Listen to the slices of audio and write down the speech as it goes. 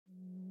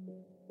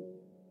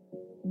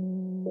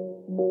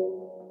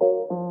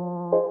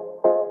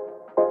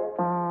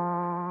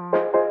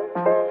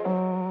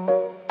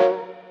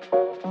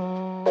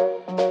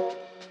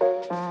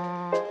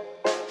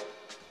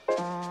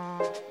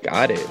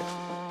started.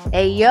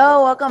 Hey,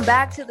 yo, welcome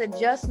back to the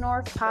Just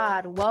North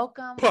Pod.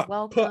 Welcome.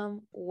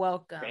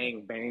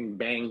 Bang, bang,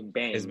 bang,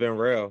 bang. It's been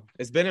real.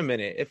 It's been a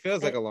minute. It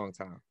feels like a long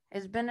time.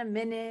 It's been a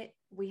minute.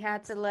 We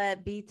had to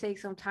let B take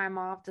some time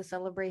off to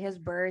celebrate his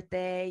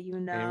birthday, You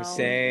know what I'm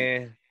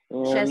saying?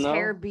 Chest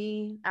hair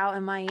B out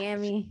in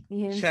Miami. You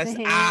know what I'm Chest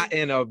saying? out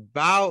and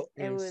about.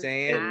 You It know what I'm was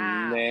saying?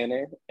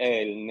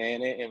 El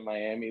Nene in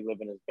Miami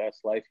living his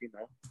best life, you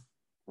know.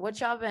 What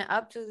y'all been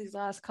up to these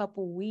last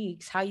couple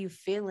weeks? How you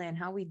feeling?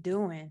 How we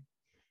doing?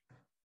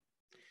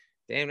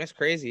 Damn, that's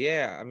crazy.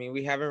 Yeah. I mean,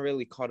 we haven't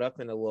really caught up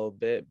in a little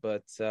bit,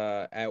 but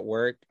at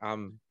work,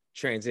 I'm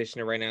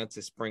transitioning right now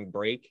to spring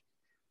break.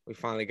 We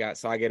finally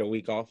so I get a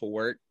week off of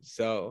work.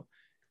 So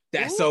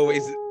that's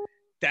always a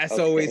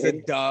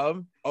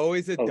dub.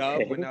 Always a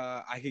dub when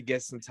I could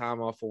get some time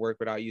off of work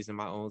without using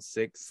my own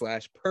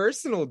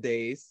sick/personal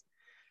days,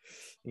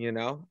 you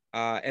know.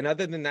 And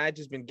other than that, I've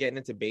just been getting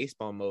into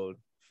baseball mode.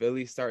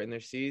 Phillies starting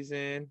their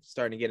season,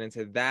 starting to get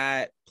into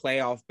that.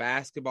 Playoff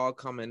basketball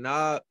coming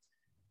up.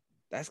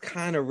 That's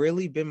kind of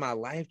really been my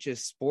life,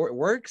 just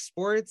work,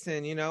 sports,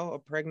 and you know, a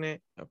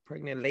pregnant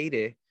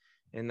lady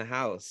in the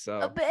house.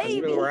 So a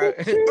baby, a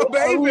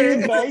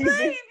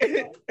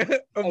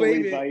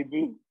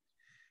baby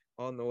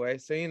on the way.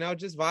 So you know,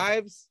 just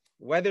vibes.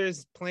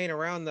 Weather's playing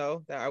around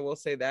though. That I will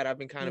say that I've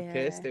been kind of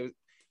pissed.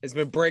 It's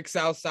been bricks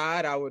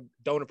outside.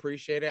 Don't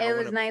appreciate it. It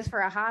was nice for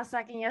a hot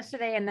second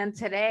yesterday, and then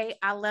today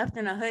I left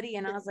in a hoodie,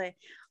 and I was like,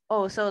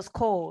 "Oh, so it's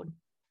cold."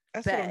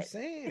 That's what I'm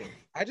saying.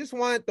 I just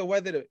want the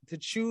weather to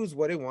choose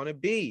what it want to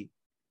be.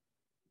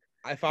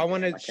 If I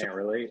want to, I can't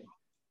relate.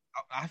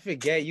 I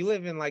forget. You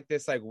live in like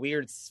this like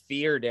weird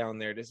sphere down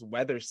there, this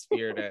weather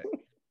sphere that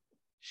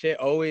shit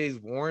always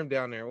warm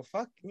down there. Well,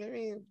 fuck. I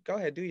mean, go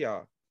ahead, do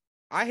y'all.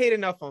 I hate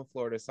enough on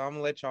Florida, so I'm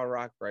gonna let y'all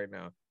rock right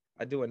now.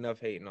 I do enough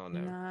hating on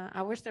them. Nah,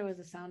 I wish there was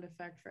a sound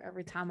effect for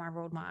every time I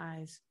rolled my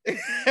eyes.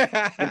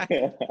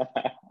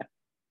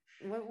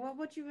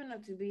 What you been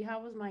up to, B?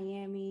 How was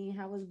Miami?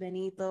 How was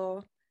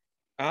Benito?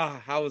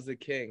 How was the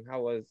king? How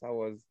was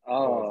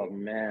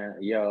man,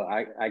 yo,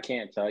 I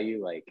can't tell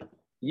you, like,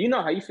 you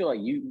know how you feel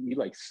like you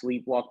like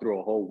sleepwalk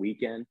through a whole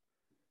weekend?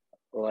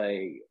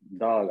 Like,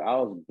 dog, I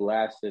was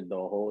blasted the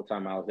whole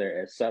time I was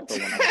there, except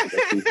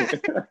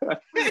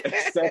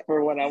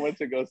for when I went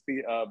to go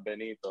see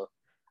Benito.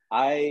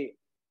 I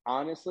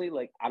honestly,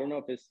 like, I don't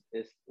know if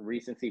it's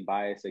recency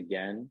bias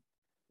again,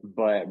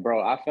 but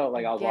bro, I felt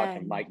like I was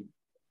watching Mike.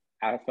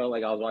 I felt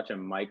like I was watching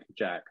Mike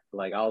Jack.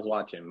 Like I was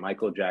watching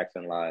Michael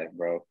Jackson live,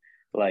 bro.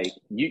 Like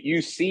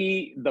you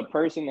see the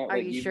person that. Are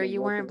like, you sure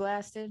you weren't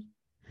blasted?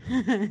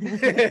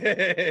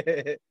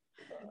 A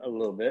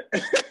little bit. I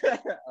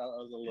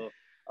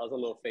was a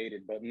little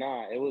faded, but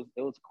nah, it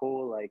was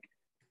cool. Like,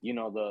 you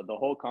know, the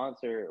whole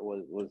concert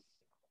was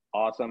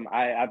awesome.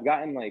 I've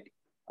gotten like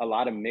a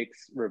lot of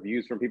mixed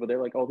reviews from people.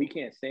 They're like, oh, he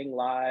can't sing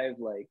live.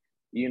 Like,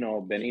 you know,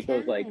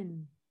 Benito's like,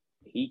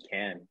 he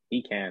can.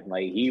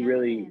 Like, he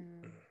really.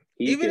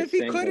 Even if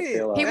he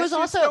couldn't, he was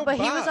also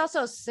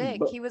sick.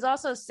 He was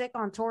also sick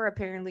on tour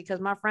apparently, because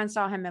my friend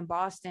saw him in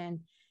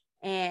Boston,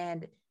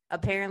 and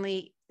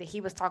apparently he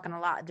was talking a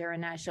lot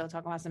during that show,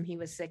 talking about he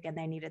was sick and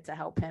they needed to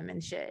help him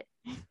and shit.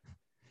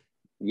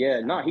 Yeah,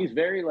 no, he's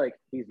very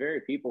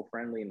people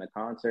friendly in the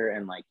concert,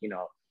 and like, you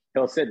know,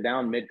 he'll sit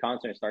down mid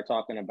concert and start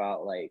talking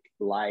about like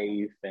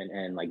life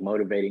and like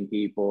motivating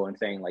people and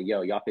saying like,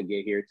 yo, y'all could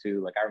get here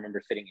too. Like, I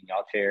remember sitting in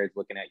y'all chairs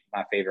looking at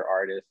my favorite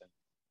artists, and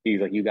he's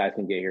like, you guys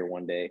can get here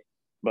one day.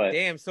 But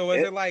damn, so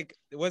was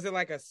it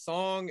like a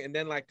song and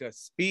then like a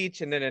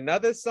speech and then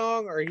another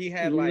song, or he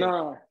had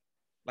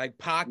like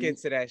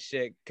pockets of that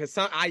shit? Because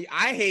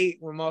I hate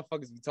when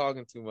motherfuckers be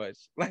talking too much.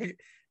 Like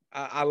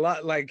I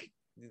love, like,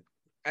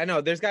 I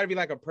know there's got to be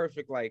like a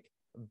perfect like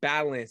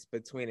balance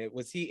between it.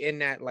 Was he in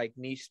that like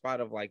niche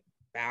spot of like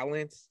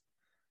balance?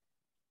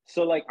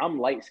 So like, I'm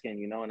light skinned,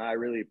 you know, and I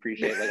really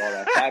appreciate like all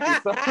that happy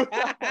stuff.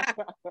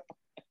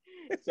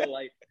 So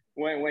like,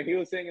 when he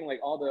was singing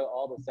like all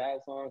the sad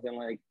songs, and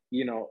like,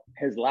 you know,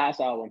 his last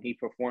album he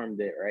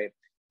performed it, right?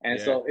 And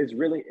so it's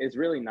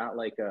really not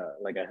like a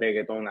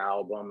reggaeton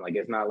album. Like,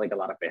 it's not like a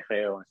lot of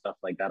perreo and stuff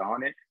like that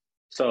on it.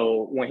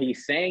 So when he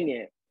sang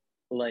it,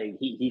 like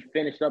he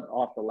finished up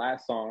off the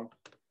last song.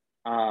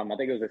 I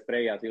think it was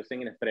Estrellas. He was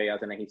singing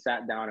Estrellas, and then he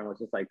sat down and was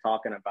just like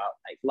talking about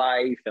like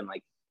life and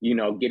like, you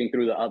know, getting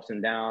through the ups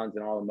and downs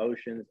and all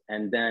emotions.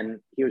 And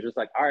then he was just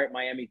like, all right,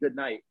 Miami, good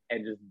night,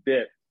 and just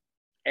dipped.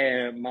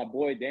 And my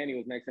boy Danny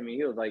was next to me.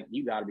 He was like,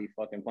 you gotta be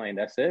fucking playing.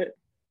 That's it.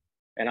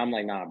 And I'm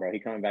like, nah, bro. He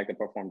coming back to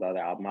perform the other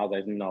album. I was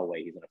like, no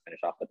way he's gonna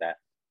finish off with that.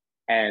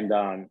 And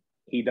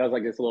he does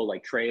like this little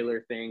like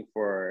trailer thing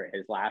for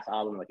his last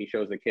album. Like, he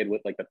shows the kid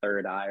with like the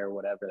third eye or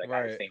whatever that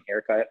got the same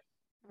haircut.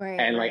 Right.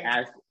 And like,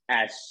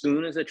 as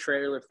soon as the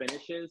trailer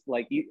finishes,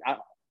 like, I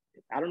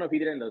don't know if he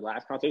did it in the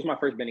last concert. It was my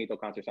first Benito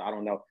concert, so I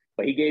don't know.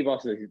 But he gave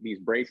us these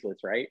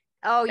bracelets, right?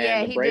 Oh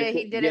yeah, he did.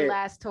 He did it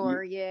last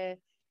tour. Yeah.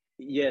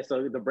 Yeah,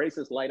 so the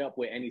bracelets light up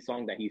with any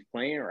song that he's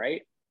playing,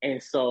 right?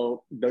 And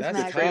so the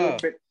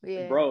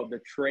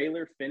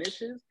trailer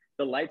finishes.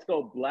 the lights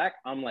go black.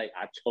 I'm like,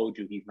 I told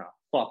you he's not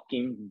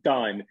fucking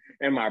done.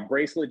 And my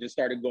bracelet just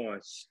started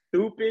going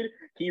stupid.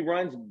 He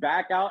runs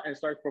back out and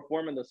starts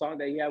performing the song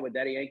that he had with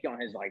Daddy Yankee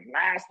on his like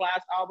last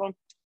album.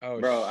 Oh,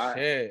 bro,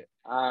 shit.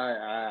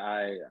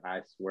 I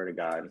swear to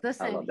God.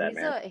 Listen, I love that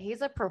man.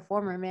 He's a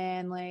performer,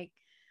 man. Like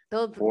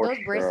those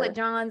bracelet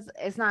Johns,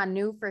 it's not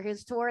new for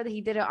his tour.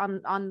 He did it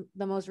on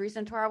the most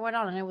recent tour I went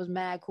on, and it was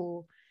mad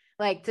cool.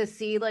 Like to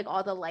see like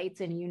all the lights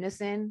in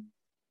unison.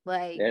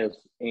 Like it's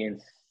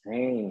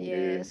insane. Yeah,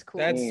 dude. it's cool.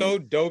 That's so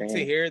dope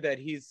to hear that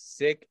he's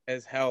sick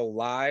as hell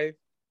live.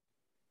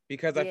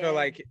 Because I feel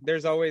like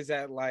there's always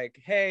that like,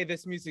 hey,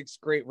 this music's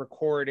great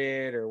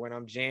recorded, or when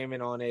I'm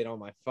jamming on it on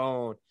my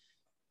phone.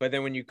 But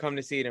then when you come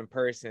to see it in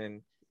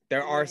person,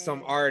 there are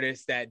some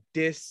artists that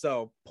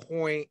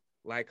disappoint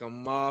like a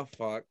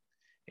motherfucker.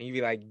 And you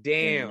be like,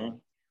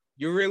 damn,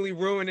 you're really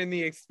ruining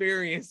the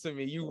experience to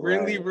me. You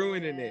really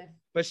ruining it.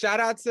 But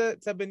shout out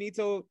to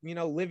Benito, you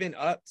know, living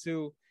up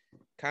to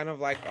kind of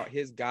like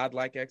his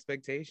godlike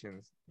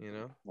expectations, you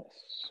know? I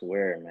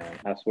swear, man.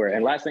 I swear.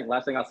 And last thing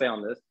I'll say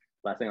on this,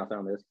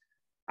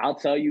 I'll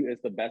tell you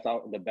it's the best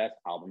album,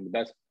 the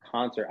best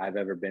concert I've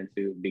ever been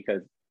to,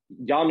 because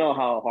y'all know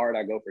how hard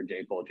I go for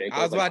J. Cole.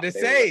 I was about to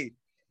say,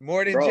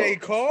 more than J.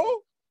 Cole?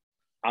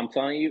 I'm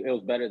telling you, it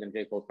was better than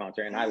J. Cole's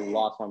concert, and I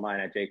lost my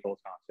mind at J. Cole's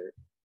concert.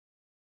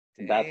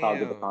 Damn. That's how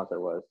good the concert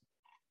was.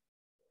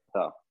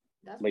 So,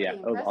 but yeah,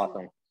 it was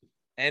awesome.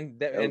 And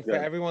for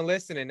everyone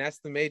listening, that's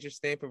the major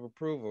stamp of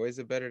approval. Is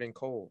it better than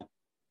Cole?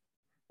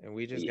 And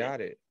we just got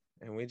it.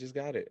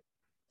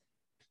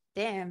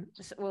 Damn.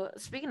 Well,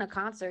 speaking of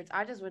concerts,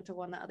 I just went to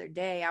one the other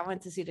day. I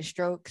went to see the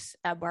Strokes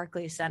at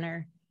Barclays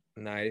Center.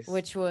 Nice.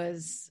 Which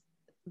was,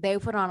 they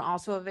put on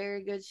also a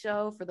very good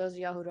show. For those of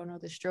y'all who don't know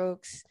the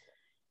Strokes,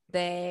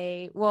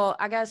 I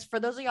guess for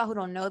those of y'all who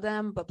don't know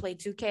them but play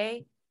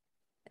 2K,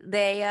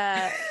 they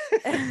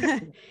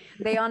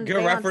on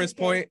good reference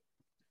point.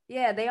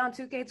 Yeah, they on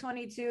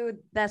 2K22,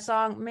 that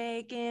song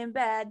Making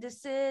Bad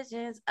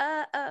Decisions,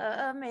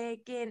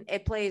 making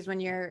it plays when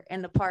you're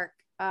in the park.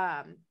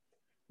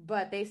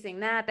 But they sing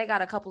that. They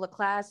got a couple of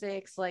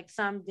classics like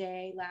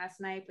Someday, Last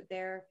Night, but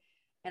they're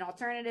an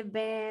alternative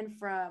band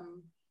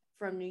from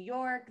New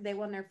York. They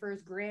won their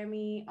first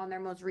Grammy on their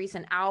most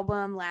recent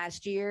album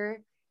last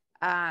year.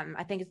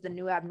 I think it's The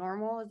New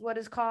Abnormal is what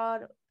it's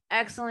called.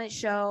 Excellent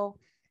show.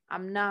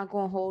 I'm not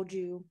going to hold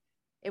you.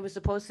 It was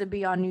supposed to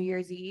be on New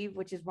Year's Eve,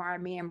 which is why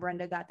me and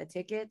Brenda got the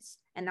tickets,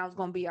 and that was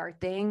going to be our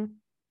thing.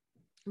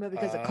 But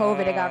because of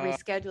COVID, it got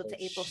rescheduled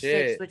to April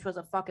 6th, which was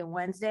a fucking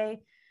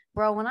Wednesday.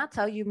 Bro, when I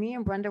tell you, me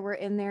and Brenda were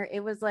in there,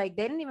 it was like,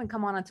 they didn't even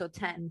come on until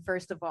 10,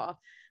 first of all,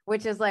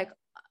 which is like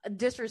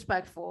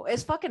disrespectful.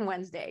 It's fucking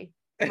Wednesday,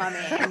 my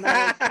man.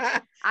 Like,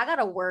 I got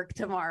to work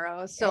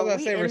tomorrow. So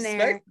we in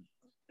there.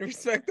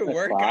 Respect the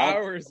work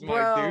hours,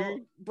 my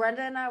dude.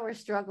 Brenda and I were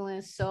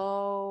struggling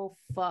so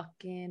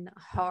fucking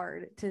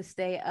hard to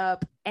stay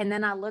up. And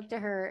then I looked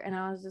at her and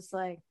I was just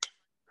like,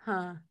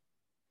 huh.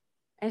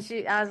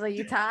 And I was like,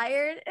 you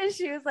tired? And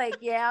she was like,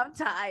 yeah, I'm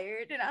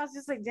tired. And I was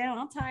just like, damn,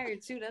 I'm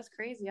tired too. That's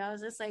crazy. I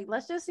was just like,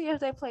 let's just see if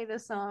they play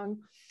this song.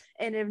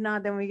 And if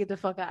not, then we get the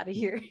fuck out of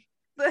here.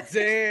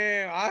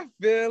 Damn, I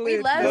feel we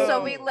it. left,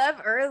 so we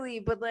left early,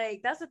 but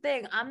like that's the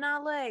thing. I'm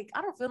not like,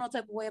 I don't feel no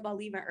type of way about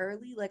leaving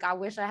early. Like I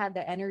wish I had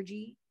the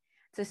energy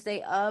to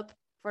stay up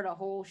for the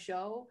whole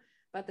show,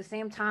 but at the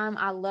same time,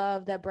 I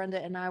love that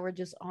Brenda and I were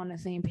just on the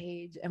same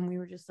page, and we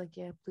were just like,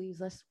 yeah,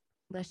 please,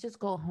 let's just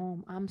go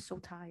home. I'm so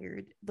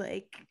tired.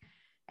 Like,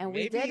 and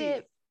we did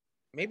it.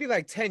 Maybe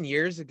like 10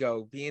 years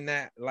ago, being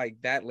that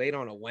late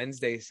on a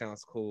Wednesday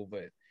sounds cool,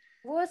 but.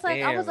 Well, it's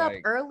like I was up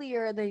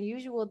earlier than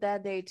usual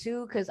that day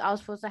too, because I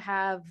was supposed to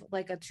have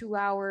like a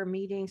 2-hour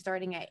meeting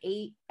starting at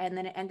 8, and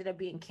then it ended up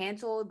being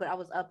canceled, but I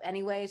was up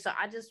anyway. So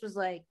I just was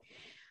like,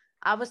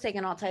 I was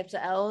taking all types of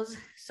L's.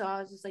 So I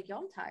was just like, yo,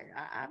 I'm tired.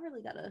 I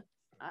really gotta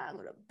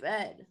go to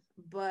bed.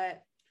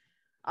 But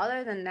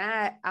other than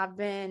that, I've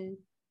been,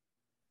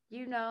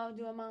 doing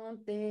my own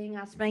thing.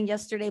 I spent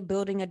yesterday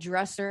building a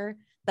dresser.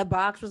 The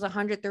box was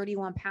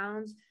 131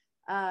 pounds.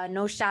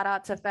 No shout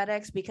out to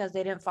FedEx because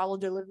they didn't follow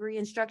delivery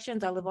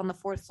instructions. I live on the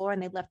 4th floor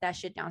and they left that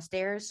shit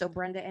downstairs. So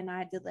Brenda and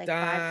I did like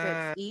 5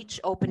 trips each,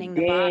 opening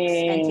the box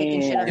and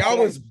taking shit upstairs.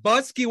 Y'all was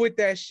busky with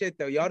that shit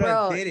though. Y'all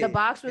done did it. The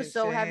box was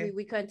so heavy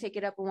we couldn't take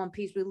it up in one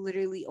piece. We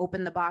literally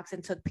opened the box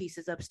and took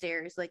pieces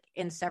upstairs like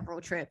in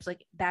several trips.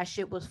 Like that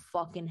shit was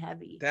fucking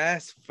heavy.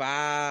 That's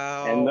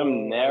foul. And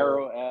them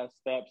narrow ass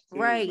steps too,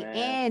 right,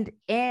 man.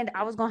 and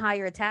I was gonna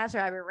hire a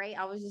TaskRabbit, right?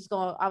 I was just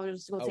gonna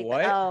take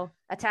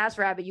a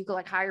TaskRabbit. You could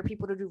like hire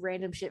people to do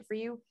random shit for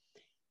you.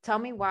 Tell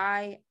me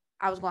why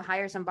I was gonna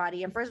hire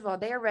somebody. And first of all,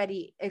 they're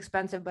already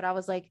expensive, but I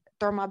was like,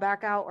 throw my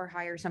back out or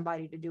hire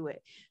somebody to do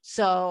it.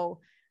 So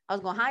I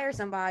was gonna hire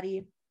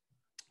somebody.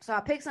 So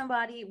I picked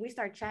somebody. We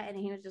started chatting,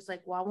 and he was just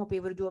like, "Well, I won't be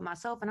able to do it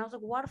myself." And I was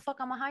like, "Why the fuck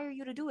I'm gonna hire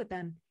you to do it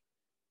then?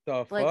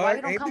 Why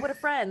you don't come with a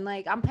friend?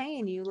 Like, I'm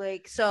paying you."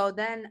 Like, so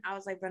then I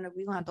was like, "Brenda,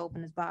 we're gonna have to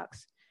open this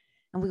box,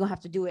 and we're gonna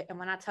have to do it." And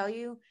when I tell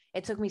you,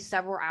 it took me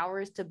several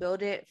hours to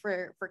build it.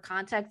 For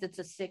context, it's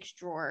a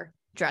 6-drawer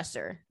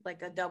dresser,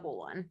 like a double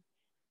one.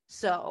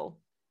 So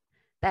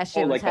that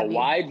shit was like heavy. A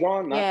wide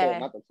one,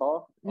 not the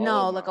tall.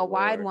 No, like a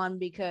wide one,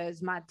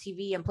 because my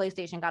TV and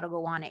PlayStation got to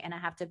go on it, and I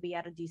have to be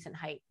at a decent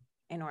height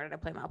in order to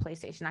play my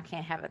PlayStation. I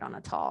can't have it on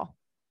a tall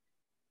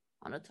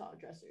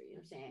dresser. You know what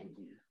I'm saying?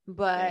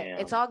 But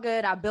it's all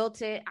good. I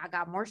built it. I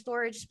got more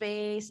storage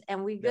space,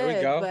 and we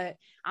good. But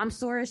I'm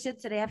sore as shit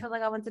today. I feel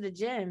like I went to the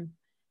gym.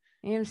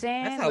 You know what I'm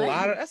saying?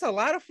 That's a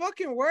lot of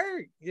fucking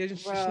work.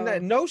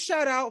 No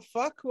shout out.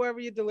 Fuck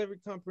whoever your delivery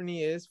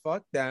company is.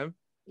 Fuck them.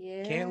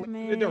 Yeah, can't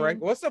leave the direct.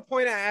 What's the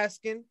point of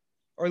asking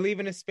or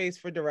leaving a space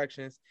for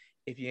directions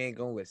if you ain't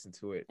gonna listen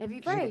to it? If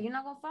you're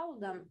not gonna follow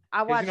them.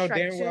 I watched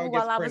Shrek 2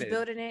 while I was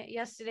building it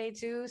yesterday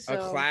too. So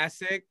a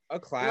classic.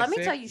 Let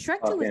me tell you,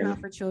 Shrek 2 is not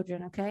for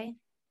children. Okay,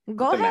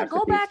 go ahead,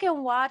 go back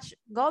and watch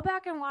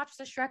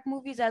the Shrek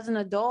movies as an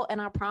adult,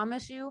 and I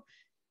promise you,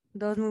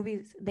 those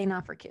movies they're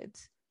not for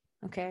kids.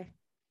 Okay,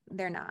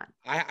 they're not.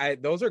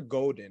 Those are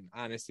golden.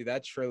 Honestly,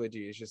 that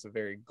trilogy is just a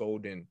very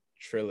golden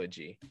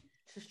trilogy.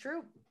 This is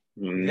true.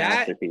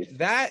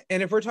 That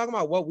and if we're talking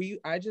about what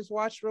I just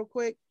watched real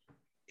quick,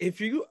 if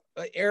you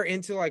are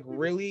into like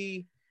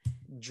really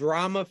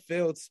drama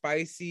filled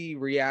spicy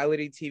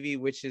reality TV,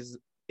 which is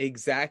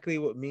exactly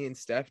what me and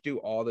Steph do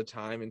all the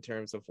time in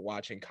terms of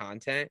watching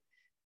content,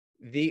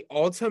 the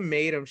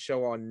Ultimatum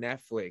show on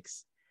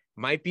Netflix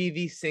might be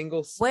the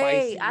single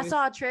Wait, I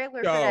saw a trailer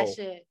for that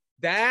shit.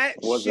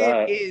 What's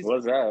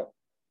that?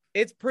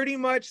 It's pretty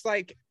much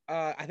like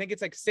I think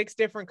it's like 7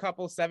 different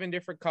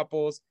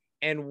couples,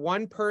 and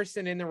one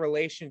person in the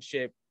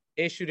relationship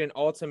issued an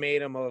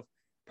ultimatum of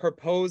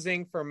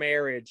proposing for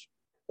marriage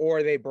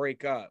or they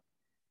break up.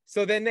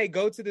 So then they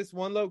go to this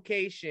one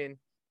location,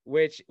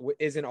 which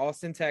is in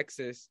Austin,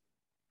 Texas.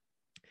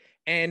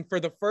 And for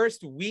the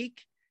first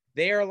week,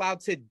 they are allowed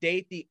to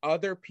date the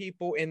other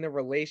people in the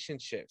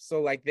relationship.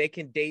 So like they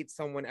can date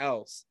someone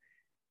else,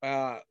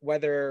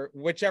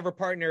 whichever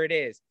partner it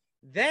is.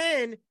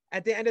 Then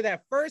at the end of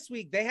that first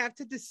week, they have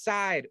to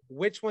decide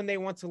which one they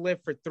want to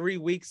live for 3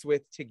 weeks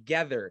with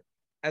together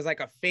as like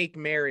a fake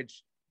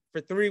marriage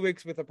for 3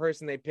 weeks with the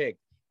person they picked.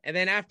 And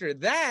then after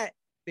that,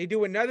 they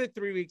do another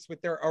 3 weeks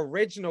with their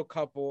original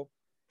couple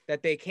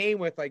that they came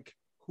with, like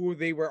who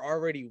they were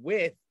already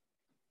with,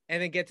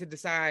 and then get to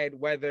decide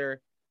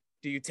whether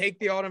do you take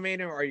the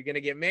ultimatum, or are you going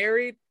to get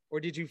married, or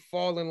did you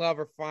fall in love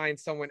or find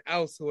someone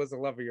else who was the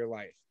love of your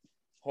life?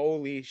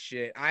 Holy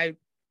shit.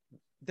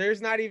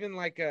 There's not even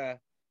like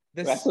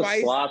that's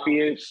spice. The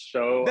sloppiest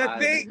show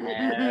I've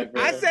ever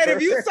I said,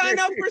 if you sign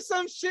up for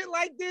some shit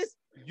like this,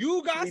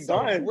 you got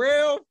some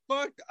real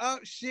fucked up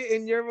shit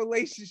in your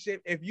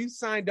relationship if you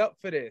signed up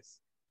for this.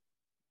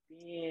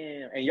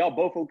 Damn. And y'all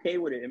both okay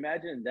with it.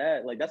 Imagine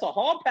that. Like, that's a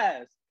hall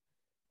pass.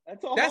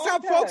 That's how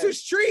folks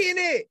was treating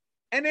it.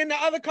 And then the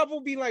other couple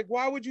be like,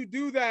 why would you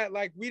do that?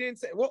 Like, we didn't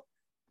say, well,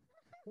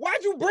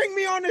 why'd you bring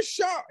me on the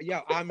show?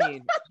 Yo, I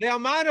mean, the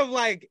amount of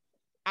like,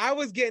 I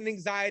was getting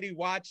anxiety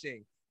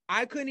watching.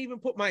 I couldn't even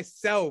put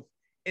myself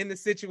in the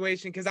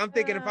situation because I'm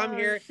thinking if I'm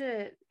here,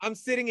 I'm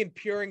sitting in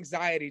pure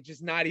anxiety,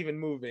 just not even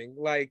moving.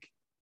 Like,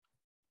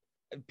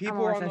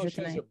 people on those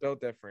shows are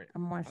built different.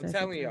 I'm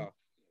telling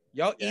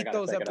y'all eat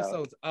those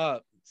episodes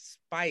up.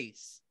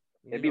 Spice.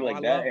 It'd be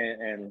like that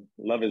and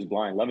Love is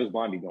Blind. Love is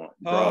Blind be going.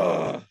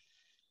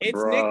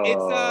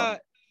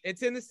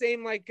 It's in the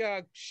same like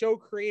show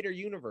creator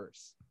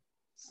universe.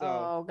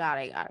 So got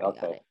it.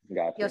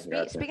 Yo,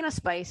 speaking of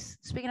spice,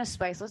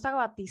 let's talk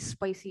about these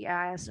spicy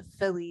ass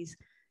Phillies.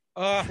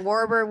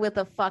 Schwarber with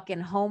a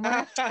fucking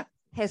homer,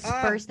 his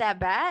first at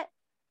bat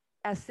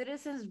at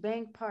Citizens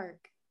Bank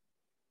Park.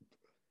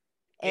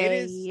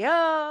 It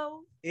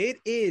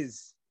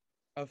is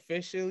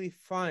officially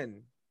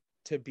fun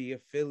to be a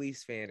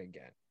Phillies fan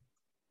again.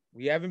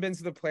 We haven't been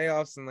to the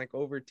playoffs in like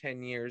over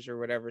 10 years or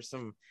whatever,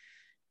 some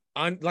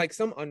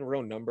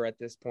unreal number at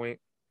this point.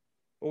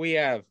 But we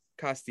have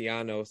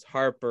Castellanos,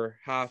 Harper,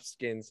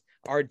 Hopkins,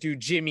 our dude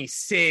Jimmy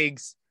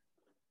Siggs.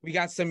 We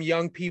got some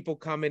young people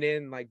coming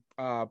in like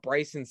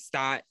Bryson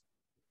Stott.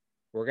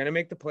 We're going to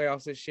make the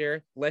playoffs this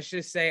year. Let's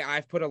just say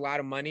I've put a lot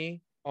of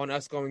money on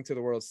us going to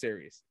the World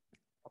Series.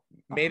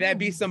 May that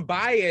be some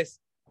bias,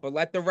 but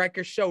let the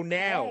record show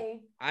now.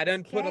 I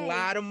done put a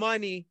lot of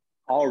money.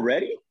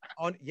 Already?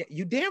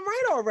 You damn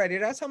right already.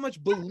 That's how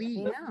much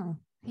believe.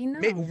 He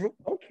know.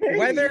 Okay.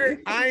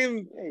 Whether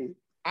I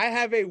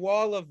have a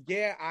wall of,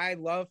 I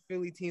love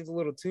Philly teams a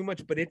little too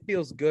much, but it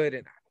feels good.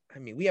 And I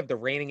mean, we have the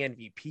reigning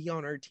MVP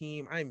on our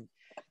team.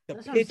 The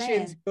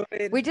pitching's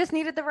good. We just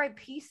needed the right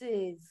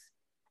pieces.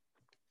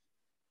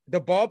 The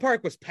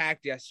ballpark was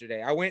packed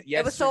yesterday. I went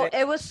yesterday.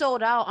 It was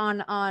sold out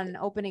on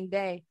opening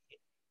day.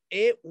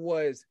 It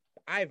was.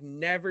 I've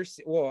never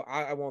seen. Well,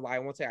 I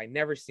won't say I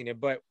never seen it,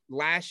 but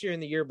last year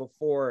and the year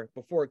before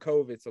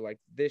COVID, so like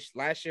this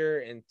last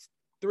year and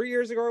 3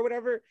 years ago or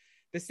whatever,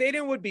 the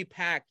stadium would be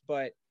packed,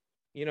 but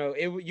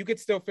you could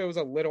still feel it was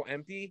a little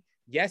empty.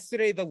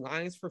 Yesterday, the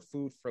lines for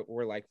food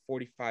were like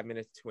 45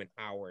 minutes to an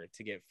hour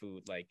to get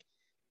food. Like,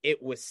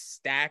 it was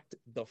stacked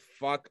the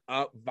fuck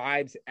up,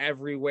 vibes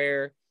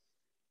everywhere.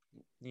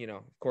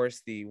 of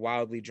course, the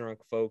wildly drunk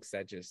folks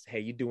that just, hey,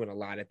 you're doing a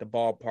lot at the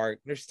ballpark.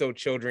 There's still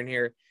children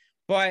here,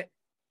 but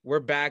we're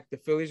back. The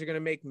Phillies are going to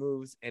make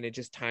moves, and it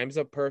just times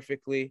up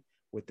perfectly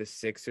with the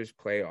Sixers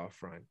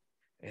playoff run.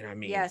 And I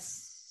mean,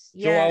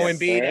 Joel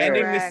Embiid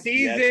ending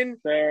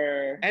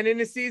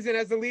the season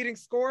as the leading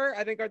scorer.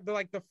 I think are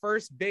the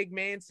first big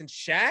man since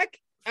Shaq.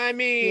 I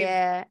mean,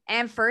 yeah,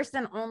 and first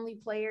and only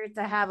player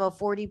to have a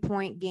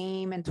 40-point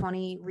game and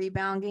 20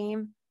 rebound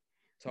game.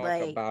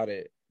 Talk about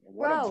it.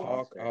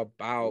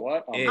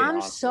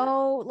 I'm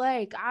so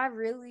I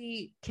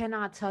really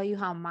cannot tell you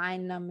how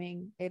mind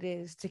numbing it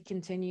is to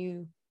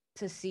continue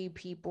to see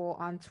people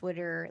on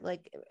Twitter,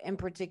 in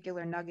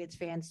particular Nuggets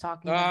fans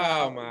talking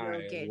about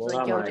Jokic. Just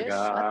shut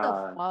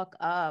the fuck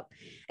up.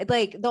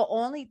 The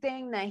only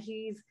thing that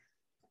he's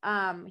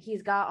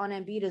got on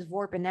Embiid is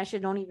Vorp, and that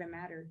shit don't even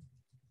matter.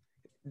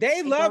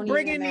 They love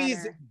bringing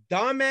these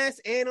dumbass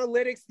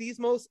analytics, these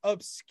most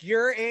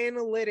obscure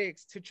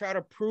analytics to try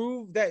to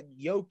prove that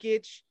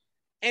Jokic,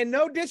 and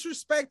no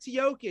disrespect to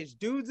Jokic,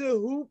 dude's a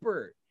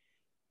hooper,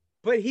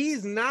 but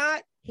he's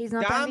not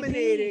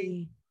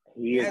dominating.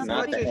 He is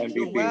not the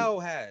MVP.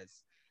 Joel has.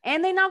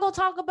 And they're not going to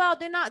talk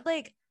about, I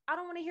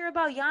don't want to hear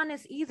about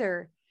Giannis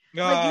either.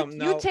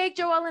 You take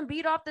Joel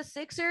Embiid off the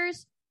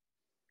Sixers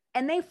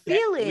and they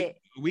feel it.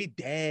 We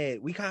dead.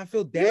 We kind of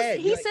feel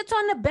dead. He sits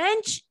on the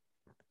bench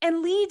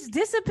and leads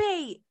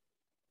dissipate.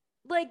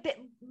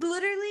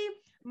 Literally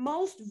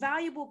most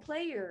valuable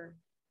player.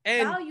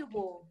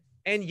 Valuable.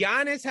 And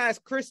Giannis has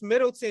Chris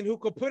Middleton, who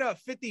could put up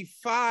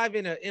 55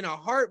 in a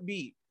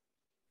heartbeat.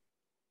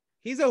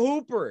 He's a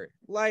hooper.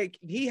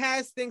 He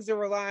has things to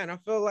rely on. I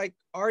feel like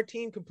our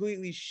team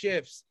completely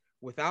shifts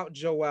without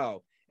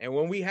Joel. And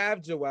when we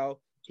have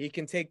Joel, he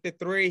can take the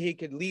three. He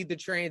could lead the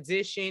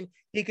transition.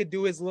 He could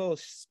do his little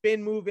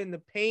spin move in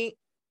the paint,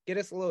 get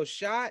us a little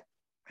shot.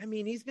 I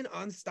mean, he's been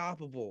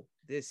unstoppable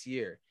this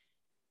year.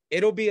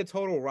 It'll be a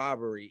total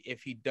robbery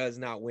if he does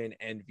not win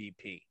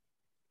MVP.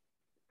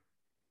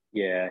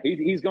 Yeah,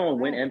 he's going to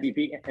win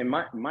MVP. And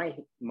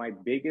my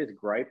biggest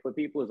gripe with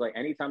people is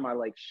anytime I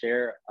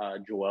share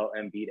Joel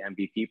Embiid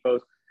MVP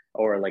post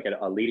or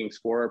a leading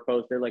scorer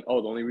post, they're like,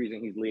 oh, the only reason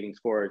he's leading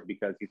scorer is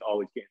because he's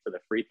always getting to the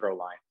free throw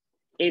line.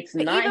 It's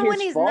not even his when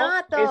he's fault.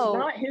 not, though. It's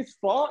not his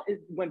fault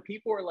when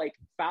people are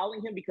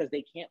fouling him because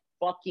they can't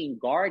fucking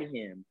guard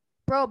him.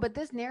 Bro, but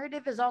this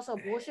narrative is also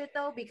bullshit,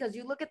 though, because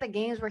you look at the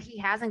games where he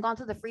hasn't gone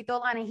to the free throw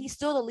line and he's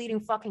still the leading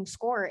fucking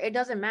scorer. It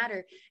doesn't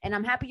matter. And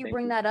I'm happy you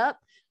bring that up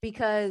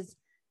because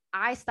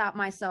I stopped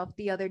myself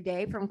the other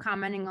day from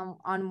commenting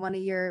on one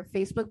of your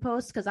Facebook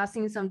posts because I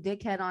seen some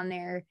dickhead on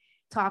there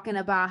talking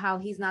about how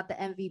he's not the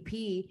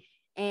MVP.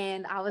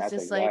 And I was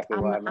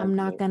I'm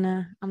not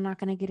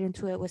gonna get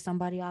into it with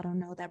somebody I don't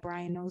know that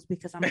Brian knows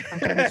because I'm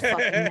punching his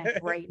fucking neck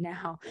right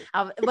now.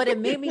 But it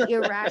made me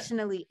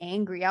irrationally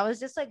angry. I was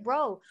just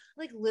bro,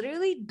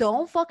 literally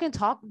don't fucking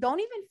talk. Don't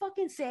even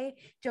fucking say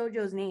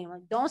JoJo's name.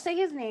 Don't say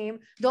his name.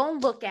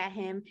 Don't look at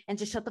him and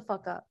just shut the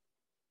fuck up.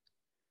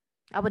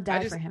 I would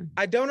die for him.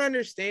 I don't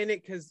understand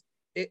it because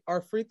are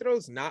free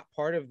throws not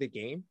part of the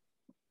game?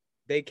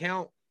 They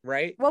count.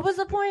 Right. What was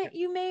the point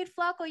you made,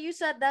 Flacco? You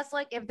said that's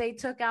if they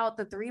took out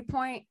the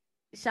 3-point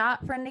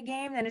shot from the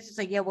game, then it's just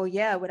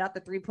without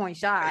the 3-point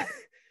shot.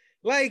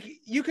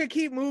 You could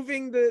keep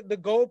moving the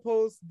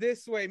goalposts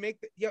this way.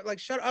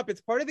 Shut up.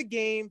 It's part of the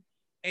game,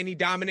 and he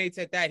dominates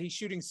at that. He's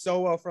shooting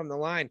so well from the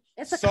line.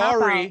 It's a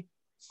sorry.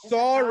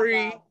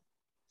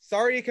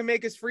 He can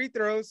make his free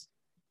throws.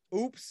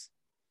 Oops.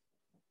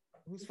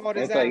 Whose fault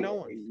is that? No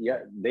one. Yeah,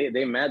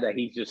 they mad that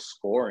he's just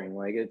scoring.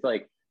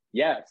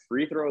 Yeah,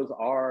 free throws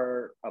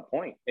are a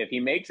point. If he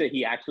makes it,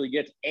 he actually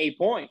gets a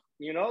point.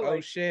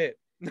 Oh shit!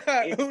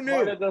 Who knew?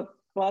 Part of the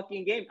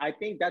fucking game. I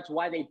think that's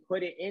why they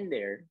put it in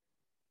there.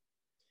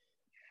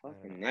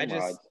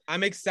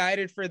 I'm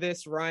excited for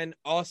this run.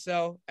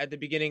 Also, at the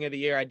beginning of the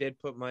year, I did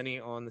put money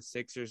on the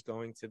Sixers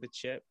going to the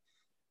chip,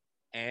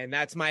 and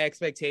that's my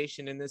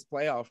expectation in this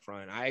playoff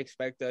run. I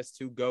expect us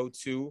to go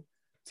to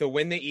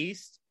win the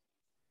East.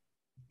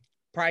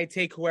 Probably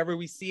take whoever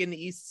we see in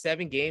the East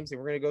 7 games, and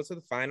we're gonna go to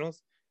the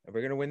finals. And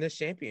we're going to win this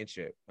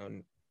championship.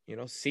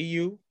 See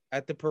you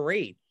at the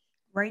parade.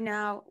 Right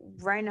now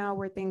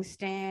where things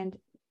stand,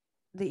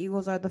 the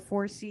Eagles are the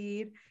 4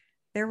 seed.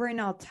 They're right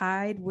now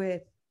tied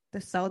with the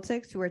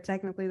Celtics, who are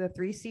technically the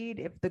 3 seed.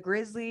 If the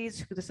Grizzlies,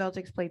 who the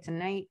Celtics play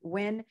tonight,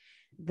 win,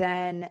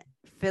 then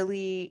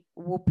Philly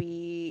will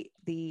be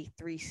the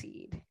 3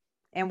 seed.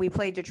 And we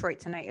play Detroit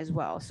tonight as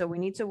well. So we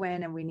need to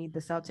win, and we need the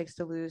Celtics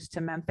to lose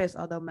to Memphis,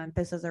 although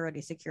Memphis has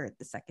already secured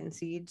the 2nd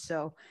seed.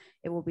 So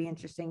it will be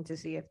interesting to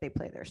see if they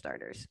play their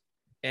starters.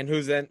 And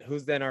who's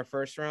then our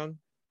first round?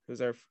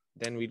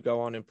 Then we'd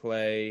go on and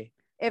play.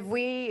 If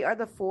we are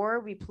the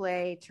 4, we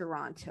play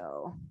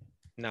Toronto.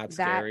 Not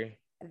scary.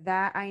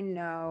 That I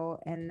know.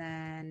 And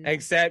then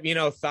except,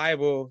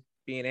 Thibault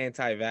being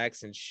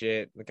anti-vax and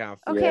shit. Okay.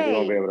 Yeah, he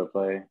won't be able to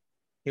play.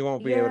 He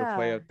won't be able to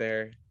play up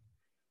there.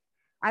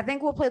 I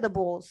think we'll play the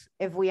Bulls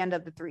if we end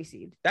up the 3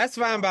 seed. That's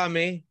fine by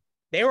me.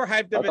 They were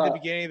hyped up at the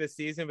beginning of the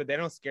season, but they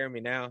don't scare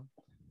me now.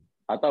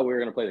 I thought we were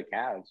going to play the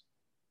Cavs.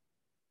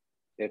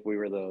 if we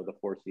were the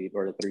 4 seed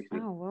or the 3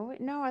 seed. Oh well,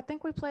 no, I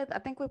think we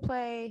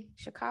play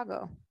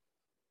Chicago.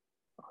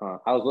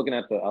 I was looking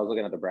at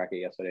the bracket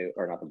yesterday,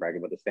 or not the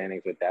bracket, but the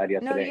standings with Dad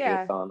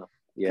yesterday. No,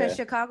 yeah, because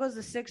Chicago's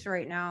the 6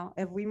 right now.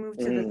 If we move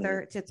to the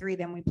third to 3,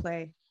 then we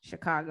play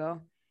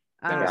Chicago.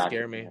 That don't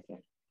scare me.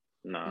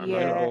 No,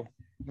 yeah,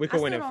 we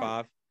could win in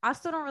 5. I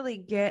still don't really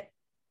get,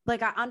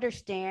 like, I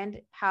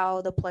understand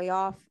how the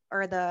playoff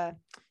or the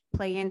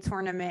play-in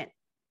tournament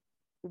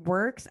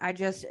works. I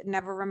just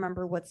never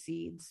remember what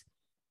seeds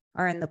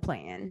are in the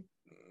play-in.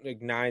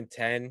 Like 9,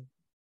 10,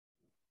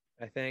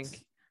 I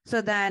think. So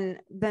then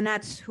the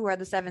Nets, who are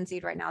the 7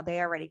 seed right now,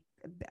 they're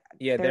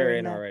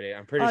in already.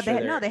 I'm pretty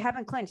sure. They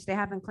haven't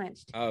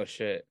clinched. Oh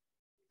shit!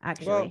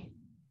 Actually,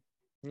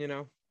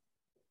 well,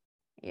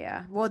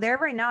 yeah. Well, they're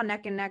right now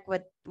neck and neck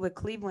with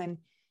Cleveland.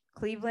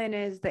 Cleveland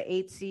is the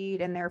 8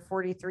 seed, and they're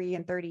 43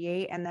 and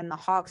 38, and then the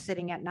Hawks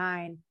sitting at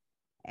 9,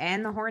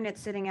 and the Hornets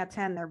sitting at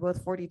 10. They're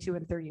both 42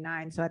 and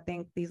 39. So I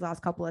think these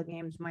last couple of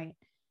games might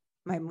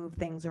move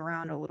things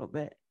around a little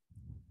bit.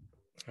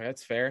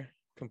 That's fair.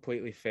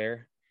 Completely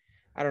fair.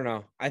 I don't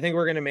know. I think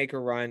we're going to make a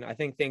run. I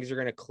think things are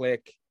going to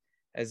click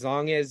as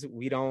long as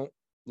we don't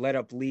let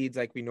up leads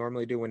like we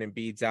normally do when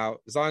Embiid's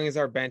out. As long as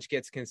our bench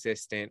gets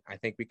consistent, I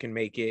think we can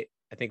make it.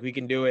 I think we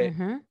can do it.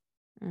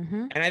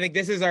 And I think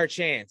this is our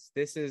chance.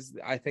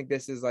 I think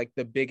this is like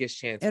the biggest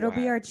chance. It'll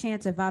be our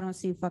chance if I don't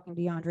see fucking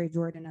DeAndre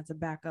Jordan as a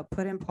backup.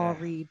 Put in Paul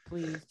Reed,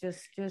 please.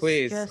 Just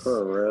please.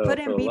 Put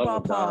in B-ball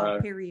Paul,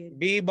 period.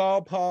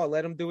 B-ball Paul,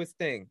 let him do his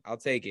thing. I'll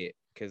take it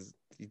because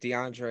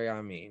DeAndre,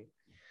 I mean.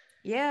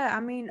 Yeah, I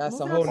mean, that's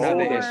a whole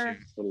nother issue.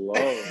 Slow,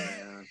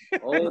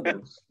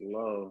 man.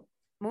 Slow.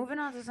 Moving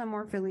on to some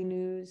more Philly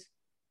news.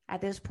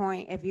 At this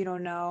point, if you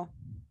don't know,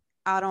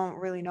 I don't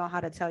really know how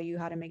to tell you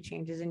how to make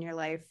changes in your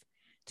life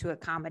to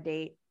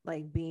accommodate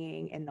like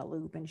being in the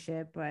loop and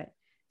shit. But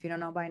if you don't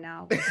know by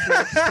now,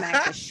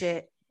 smack the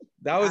shit.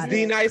 That was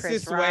the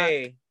nicest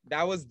way.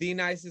 That was the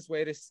nicest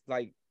way to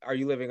like. Are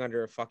you living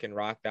under a fucking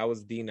rock? That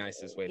was the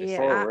nicest way to say.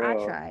 Yeah,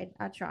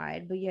 I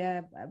tried, but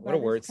yeah. What a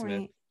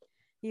wordsmith.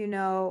 You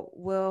know,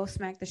 Will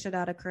smack the shit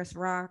out of Chris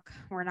Rock.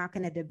 We're not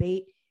going to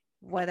debate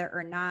whether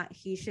or not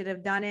he should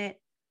have done it,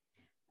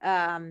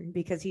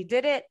 because he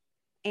did it,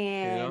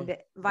 and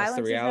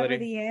violence is never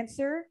the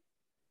answer.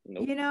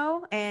 Nope. You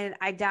know, and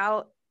I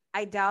doubt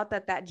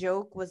that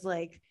joke was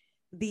like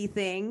the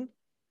thing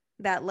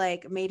that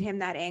like made him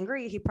that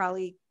angry. He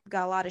probably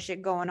got a lot of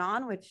shit going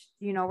on, which,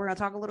 you know, we're gonna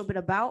talk a little bit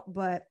about,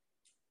 but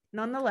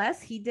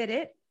nonetheless, he did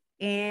it.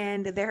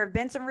 And there have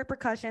been some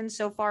repercussions.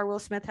 So far, Will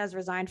Smith has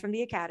resigned from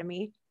the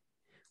Academy,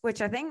 which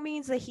I think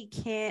means that he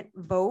can't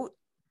vote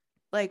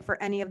like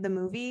for any of the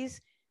movies.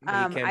 He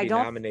can't be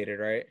nominated,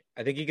 right?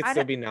 I think he can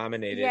still be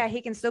nominated. Yeah,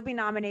 he can still be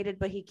nominated,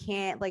 but he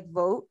can't like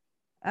vote.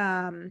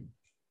 And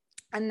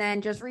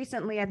then just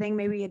recently, I think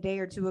maybe a day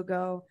or two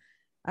ago,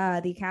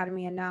 the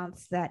Academy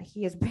announced that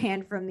he is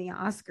banned from the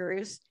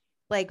Oscars,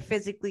 like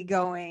physically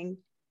going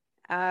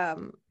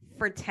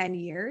for 10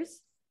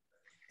 years.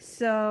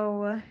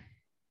 So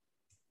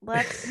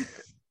let's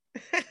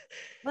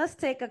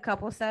take a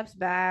couple steps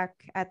back.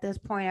 At this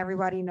point,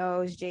 everybody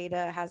knows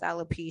Jada has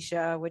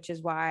alopecia, which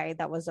is why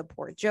that was a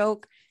poor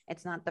joke.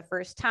 It's not the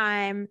first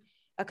time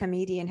a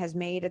comedian has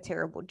made a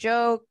terrible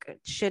joke.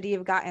 Should he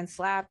have gotten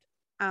slapped?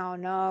 I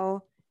don't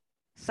know.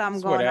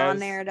 Something going on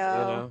there,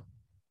 though.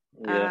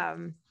 You know? Yeah.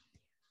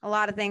 A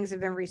lot of things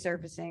have been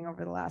resurfacing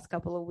over the last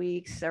couple of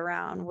weeks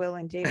around Will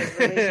and Jada's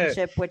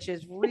relationship, which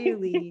is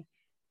really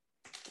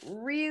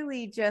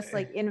just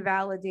like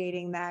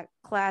invalidating that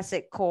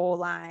classic Cole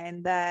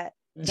line that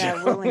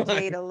Will and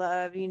Jada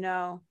love, you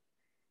know.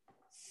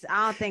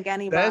 I don't think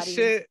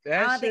anybody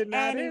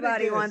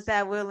wants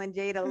that Will and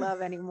Jada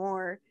love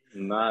anymore.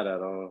 Not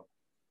at all.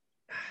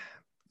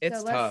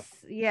 It's tough.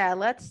 Yeah,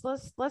 let's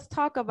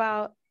talk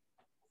about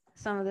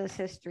some of this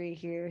history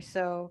here.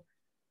 So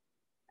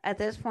at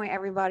this point,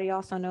 everybody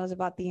also knows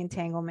about the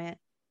entanglement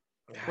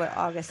with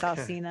August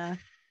Alsina.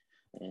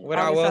 What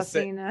I will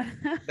say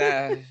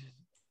that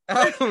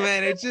oh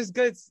man, it's just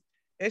good.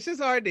 It's just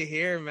hard to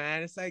hear,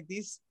 man. It's like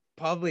these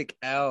public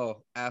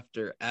L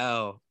after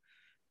L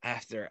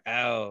after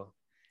L.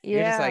 Yeah,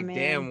 you're just like, man.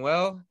 Damn,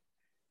 well,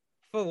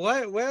 for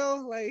what?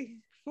 Well, like,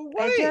 for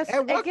what?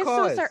 At what it gets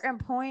cause? to a certain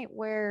point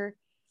where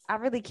I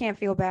really can't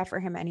feel bad for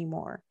him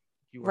anymore.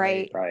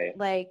 Right.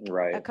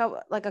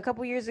 A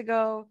couple years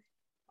ago,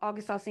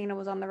 August Alsina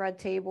was on the Red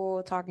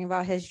Table talking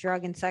about his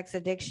drug and sex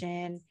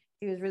addiction.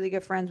 He was really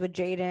good friends with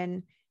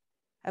Jaden,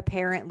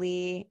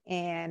 apparently,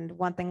 and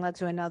one thing led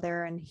to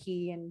another, and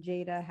he and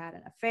Jada had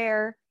an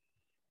affair.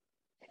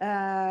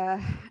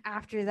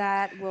 After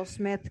that, Will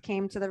Smith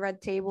came to the Red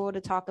Table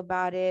to talk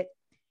about it.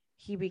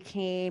 He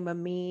became a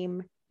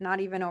meme, not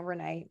even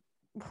overnight,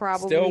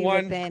 probably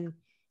within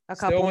a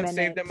couple minutes.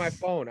 Saved in my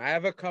phone. I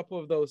have a couple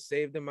of those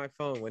saved in my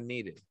phone when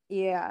needed.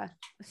 Yeah.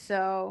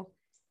 So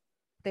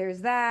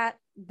there's that.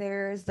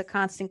 There's the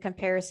constant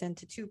comparison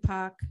to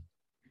Tupac,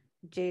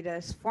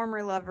 Jada's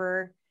former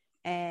lover,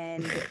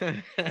 and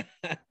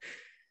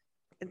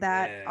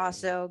that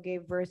also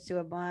gave birth to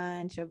a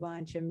bunch of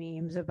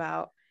memes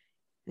about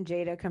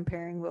Jada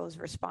comparing Will's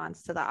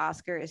response to the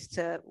Oscars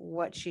to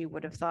what she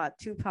would have thought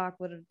Tupac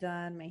would have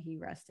done. May he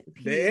rest in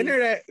peace.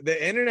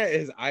 The internet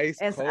is ice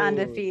It's cold.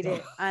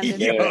 undefeated.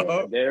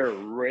 They're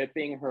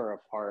ripping her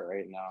apart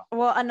right now.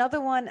 Well, another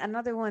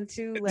one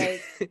too,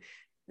 like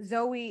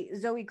Zoe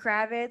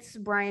Kravitz,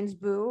 Brian's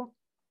boo.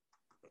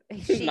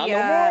 She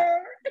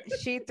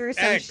threw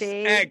some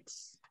shade.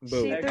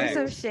 She threw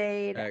some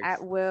shade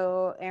at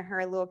Will and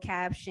her little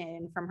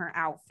caption from her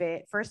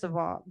outfit. First of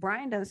all,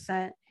 Brian done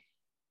sent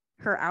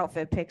her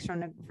outfit pics from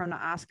the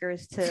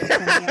Oscars to me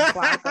and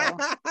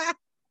Flacco.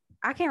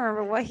 I can't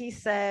remember what he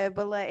said,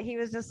 but like he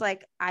was just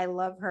like, I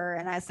love her.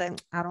 And I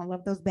said, I don't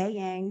love those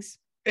bangs.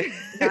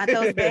 Not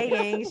those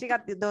bangs. She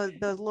got those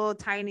little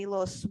tiny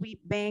little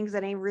sweep bangs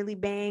that ain't really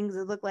bangs.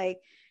 It looked like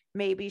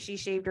maybe she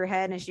shaved her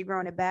head and she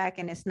grown it back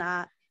and it's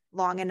not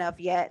long enough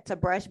yet to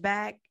brush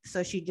back.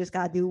 So she just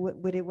got to do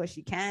with it what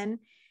she can.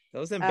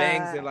 Those and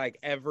bangs in like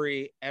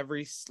every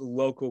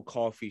local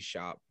coffee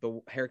shop. The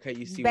haircut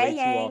you see way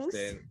too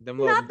often. Them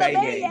little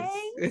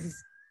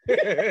bangs.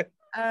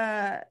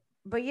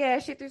 But yeah,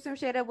 she threw some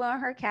shit up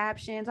on her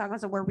caption talking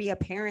about where we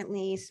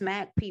apparently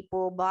smack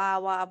people, blah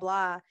blah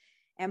blah.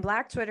 And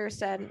Black Twitter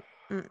said,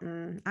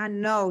 I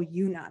know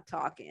you not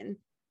talking.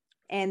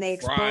 And they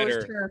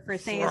exposed her for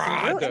saying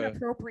some real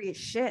inappropriate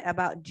shit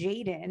about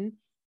Jaden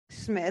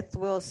Smith,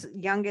 Will's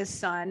youngest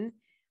son.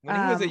 When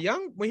he was a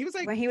young boy, he was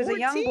a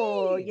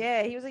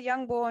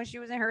young boy, and she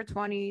was in her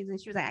 20s, and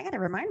she was like, I gotta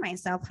remind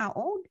myself how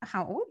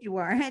old you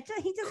are.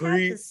 He just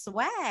has the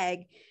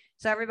swag.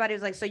 So everybody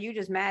was like, so you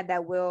just mad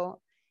that Will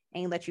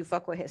ain't let you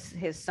fuck with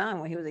his son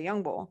when he was a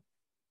young boy.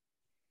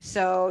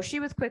 So she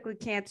was quickly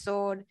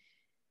canceled.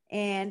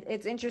 And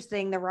it's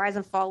interesting, the rise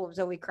and fall of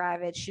Zoe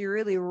Kravitz. She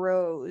really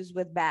rose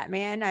with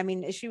Batman. I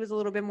mean, she was a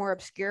little bit more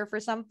obscure for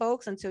some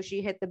folks until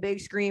she hit the big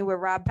screen with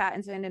Rob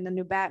Pattinson and the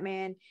new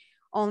Batman,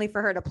 only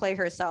for her to play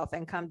herself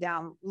and come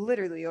down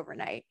literally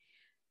overnight.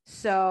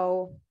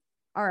 So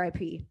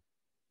RIP.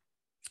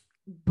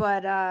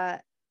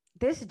 But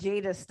this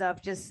Jada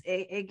stuff just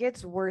it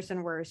gets worse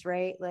and worse,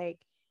 right? Like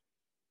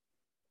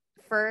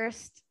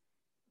first,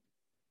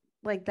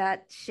 like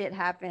that shit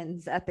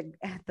happens at the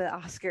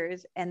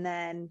Oscars, and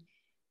then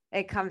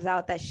it comes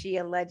out that she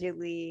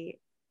allegedly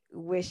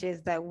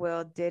wishes that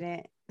Will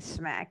didn't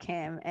smack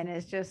him, and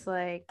it's just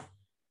like,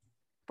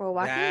 bro,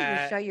 why can't you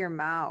just shut your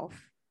mouth?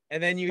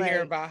 And then you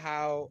hear about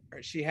how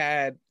she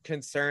had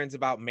concerns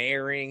about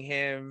marrying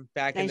him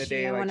back in the day. She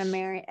didn't want to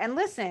marry. And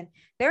listen,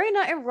 there ain't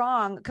nothing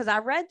wrong, because I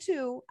read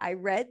too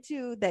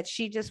that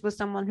she just was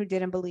someone who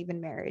didn't believe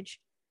in marriage.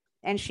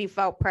 And she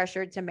felt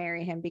pressured to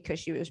marry him because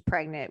she was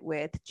pregnant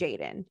with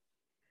Jaden,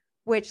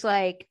 which,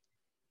 like,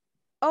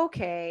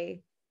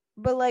 okay.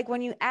 But like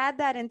when you add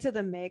that into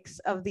the mix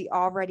of the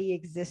already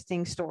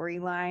existing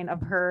storyline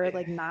of her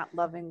like not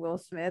loving Will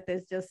Smith,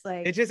 it's just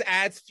like it just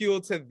adds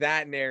fuel to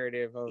that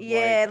narrative of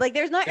like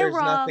there's nothing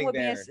wrong with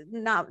being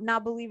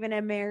not believing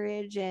in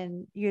marriage,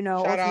 and you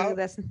know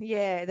that's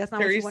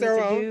not what you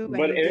wanted to do.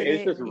 But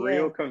it's just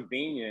real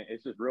convenient.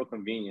 It's just real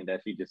convenient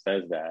that she just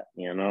says that,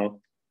 you know.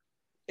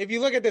 If you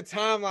look at the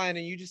timeline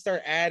and you just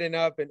start adding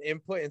up and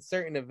input in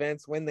certain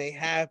events when they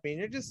happen,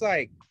 you're just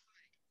like,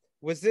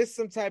 was this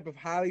some type of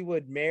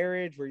Hollywood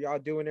marriage where y'all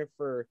doing it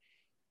for,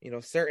 you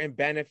know, certain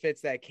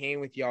benefits that came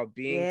with y'all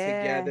being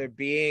together,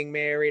 being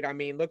married? I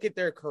mean, look at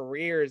their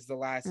careers the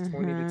last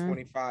 20 to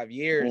 25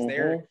 years.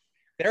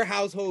 They're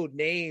household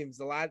names.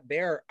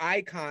 They're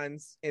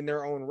icons in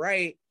their own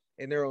right,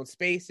 in their own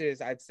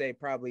spaces. I'd say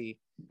probably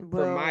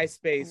for my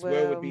space,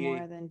 Will would be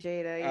more than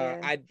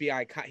Jada. I'd be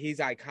he's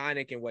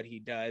iconic in what he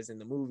does in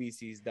the movies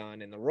he's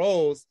done and the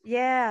roles.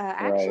 Yeah,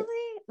 actually.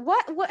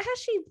 What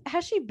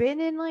has she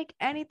been in like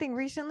anything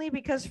recently?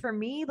 Because for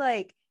me,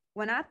 like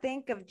when I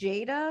think of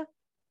Jada,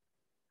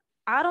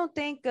 I don't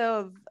think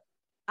of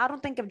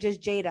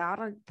just Jada. I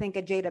don't think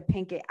of Jada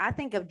Pinkett. I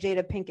think of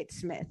Jada Pinkett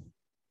Smith.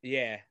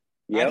 Yeah.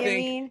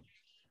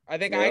 I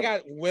think I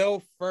got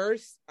Will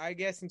first, I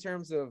guess, in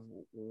terms of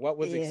what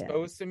was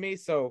exposed to me.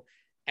 So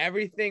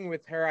everything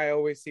with her, I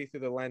always see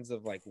through the lens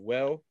of like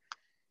Will,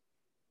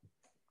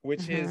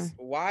 which is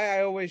why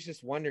I always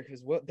just wonder,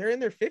 because they're in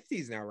their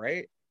 50s now,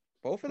 right?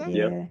 Both of them?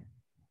 Yeah.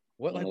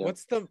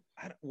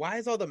 Why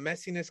is all the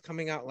messiness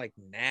coming out like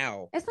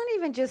now? It's not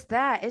even just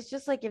that. It's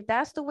just like, if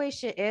that's the way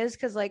shit is,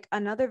 because like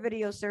another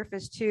video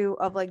surfaced too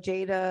of like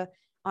Jada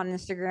on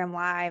Instagram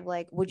Live,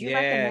 like, would you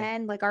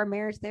recommend like our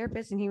marriage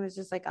therapist? And he was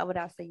just like, I would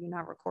ask that you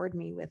not record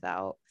me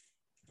without,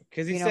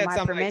 because he said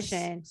something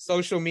permission. Like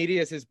social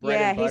media is his bread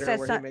and butter. He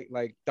said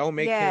don't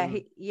make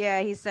him.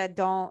 He said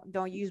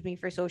don't use me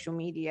for social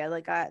media.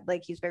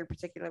 Like he's very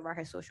particular about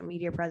his social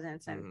media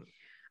presence, and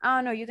I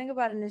don't know. You think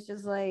about it, and it's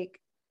just like,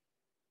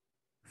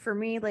 for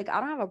me, like I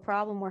don't have a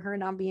problem with her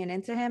not being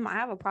into him. I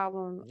have a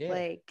problem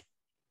like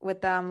with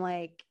them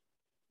like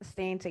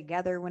staying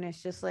together when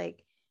it's just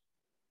like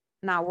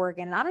not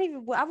working. And I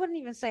wouldn't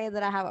even say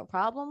that I have a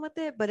problem with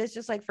it, but it's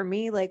just like, for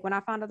me, like when I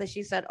found out that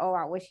she said, oh,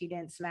 I wish he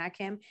didn't smack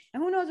him,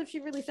 and who knows if she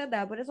really said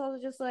that, but it's also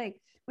just like,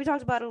 we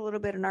talked about it a little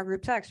bit in our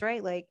group text,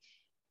 right? Like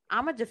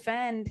I'm gonna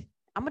defend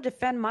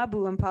my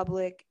boo in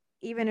public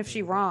even if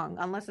she wrong,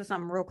 unless it's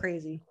something real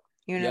crazy.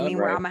 You know what I mean?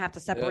 Where I'm gonna have to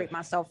separate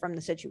myself from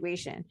the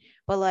situation.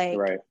 But like,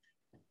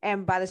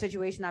 and by the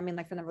situation, I mean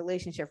like from the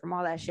relationship, from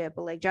all that shit.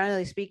 But like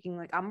generally speaking,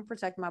 like I'm gonna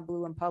protect my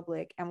boo in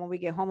public. And when we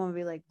get home, I'm gonna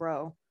be like,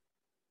 bro,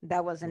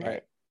 that wasn't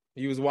it.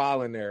 You was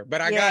wilding there.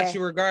 But I got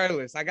you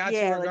regardless. I got you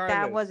regardless. Like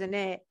that wasn't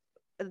it.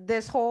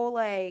 This whole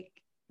like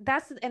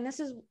this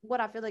is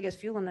what I feel like is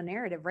fueling the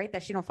narrative, right?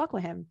 That she don't fuck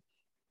with him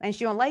and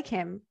she don't like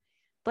him.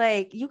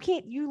 Like you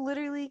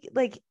literally,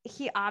 like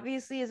he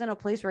obviously is in a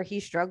place where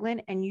he's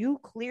struggling and you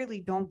clearly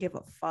don't give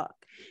a fuck.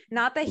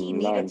 Not that he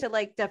needed to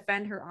like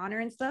defend her honor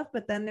and stuff,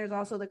 but then there's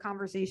also the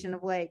conversation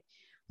of like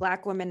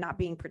Black women not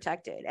being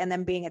protected and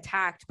then being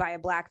attacked by a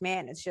Black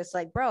man. It's just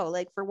like, bro,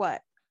 like for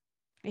what?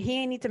 He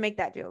ain't need to make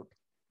that joke.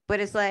 But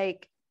it's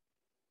like,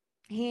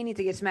 he ain't need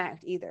to get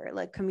smacked either.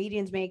 Like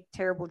comedians make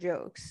terrible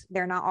jokes.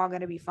 They're not all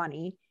going to be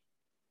funny,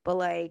 but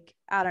like,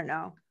 I don't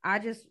know. I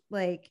just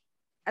like,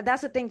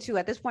 that's the thing too.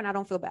 At this point, I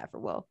don't feel bad for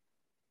Will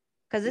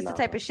because it's the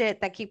type of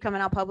shit that keep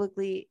coming out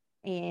publicly.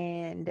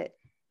 And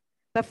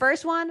the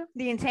first one,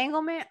 the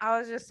entanglement, I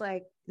was just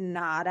like,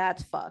 nah,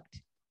 that's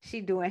fucked. She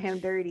doing him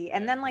dirty.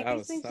 And then like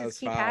these things just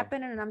keep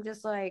happening. And I'm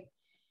just like,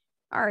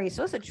 all right,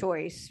 so it's a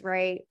choice,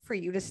 right? For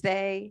you to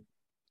stay.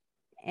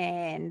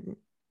 And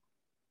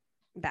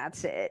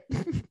that's it.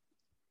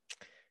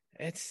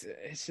 It's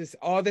just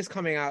all this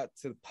coming out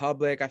to the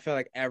public. I feel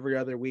like every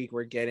other week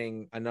we're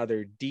getting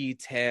another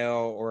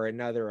detail or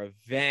another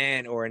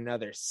event or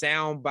another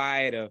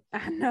soundbite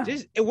of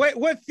just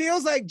what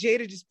feels like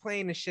Jada just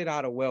playing the shit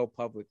out of Will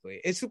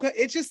publicly. It's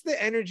just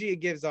the energy it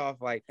gives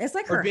off. Like it's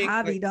like her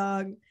hobby,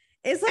 dog.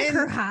 It's like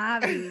her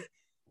hobby.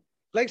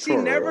 Like she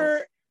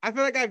never. I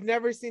feel like I've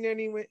never seen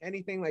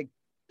anything like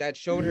that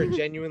showed her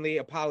genuinely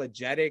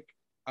apologetic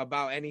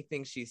about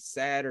anything she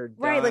said or done.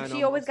 Right, like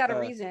she always got a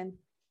reason.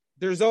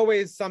 There's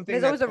always something.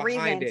 There's always a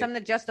reason, something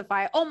to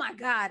justify. Oh my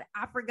God,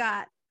 I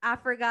forgot.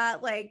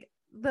 Like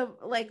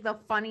the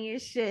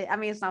funniest shit. I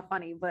mean, it's not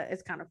funny, but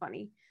it's kind of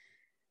funny.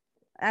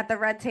 At the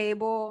red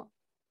table,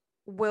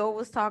 Will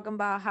was talking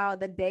about how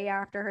the day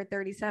after her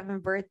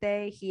 37th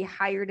birthday, he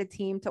hired a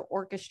team to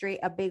orchestrate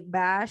a big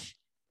bash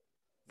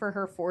for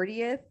her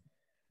 40th.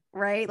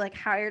 Right, like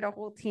hired a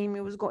whole team.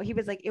 He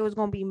was like, it was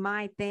gonna be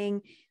my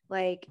thing.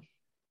 Like,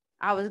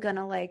 I was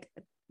gonna like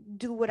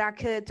do what I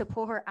could to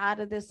pull her out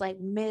of this like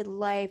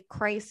midlife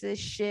crisis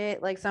shit,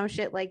 like some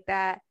shit like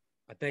that.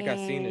 I think I've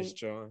seen this,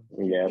 John.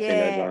 Yeah, I've seen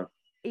that, John.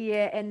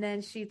 Yeah, and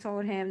then she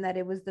told him that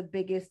it was the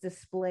biggest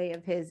display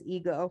of his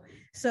ego.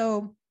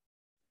 So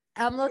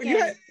I'm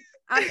looking.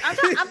 I'm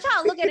trying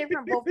to look at it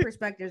from both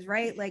perspectives,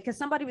 right? Like, because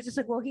somebody was just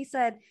like, well, he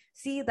said,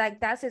 see, like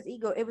that's his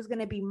ego. It was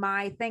gonna be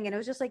my thing, and it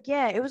was just like,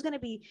 yeah, it was gonna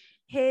be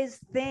his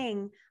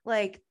thing,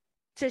 like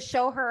to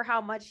show her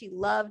how much he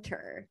loved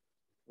her.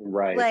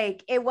 Right.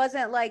 Like it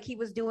wasn't like he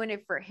was doing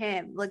it for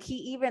him. Like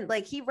he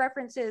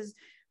references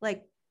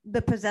like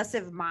the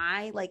possessive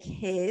my, like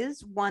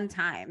his one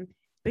time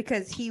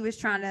because he was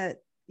trying to,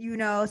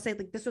 say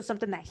like this was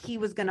something that he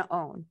was gonna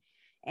own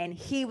and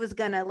he was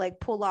gonna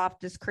like pull off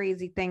this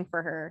crazy thing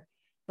for her.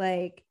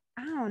 Like,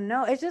 I don't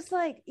know. It's just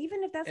like,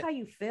 even if that's how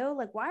you feel,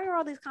 like why are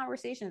all these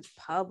conversations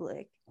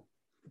public?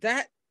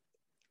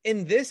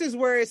 And this is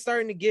where it's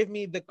starting to give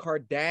me the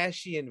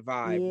Kardashian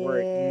vibe,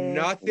 where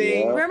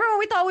nothing. Remember when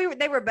we thought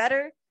they were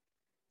better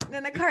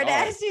than the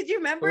Kardashians? Do you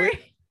remember?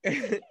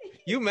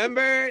 You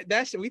remember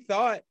that shit? We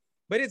thought,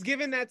 but it's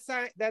given that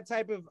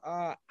type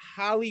of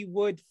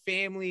Hollywood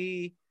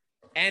family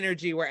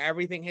energy where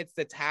everything hits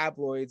the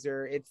tabloids,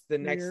 or it's the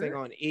next thing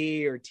on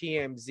E or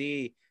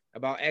TMZ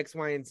about X,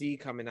 Y, and Z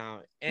coming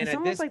out. And it's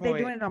almost like they're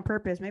doing it on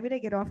purpose. Maybe they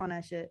get off on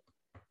that shit.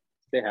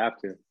 They have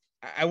to.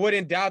 I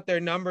wouldn't doubt their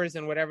numbers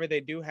and whatever they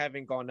do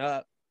haven't gone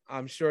up.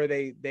 I'm sure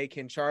they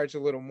can charge a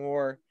little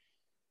more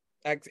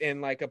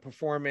in like a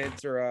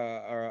performance or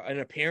an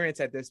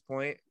appearance at this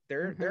point.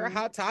 They're a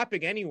hot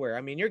topic anywhere.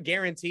 I mean, you're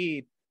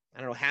guaranteed,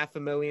 I don't know,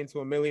 500,000 to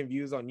 1 million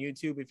views on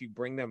YouTube if you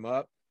bring them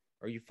up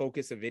or you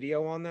focus a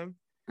video on them.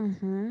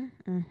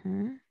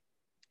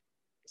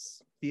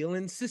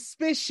 Feeling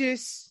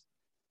suspicious.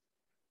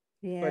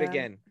 Yeah. But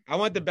again, I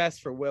want the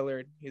best for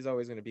Willard. He's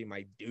always going to be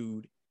my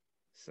dude.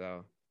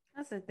 So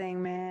that's the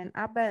thing, man.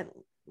 I bet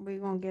we're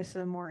gonna get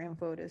some more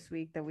info this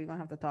week that we're gonna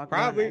have to talk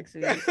about next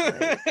week.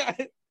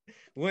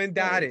 Wouldn't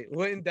doubt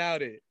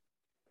it.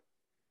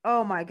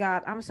 Oh my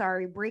God. I'm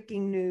sorry.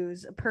 Breaking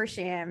news. Per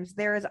Shams.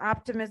 There is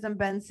optimism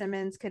Ben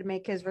Simmons could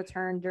make his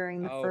return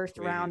during the first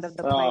round of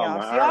the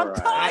playoffs. I'm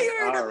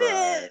tired of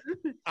it.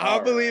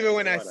 I'll believe it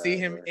when I see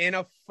him in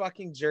a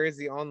fucking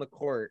jersey on the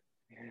court.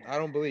 I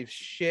don't believe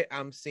shit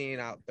I'm seeing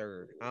out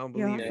there. I don't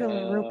believe it. I'm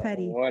feeling real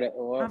petty.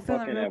 What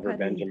fucking ever,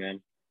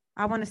 Benjamin.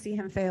 I want to see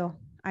him fail.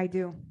 I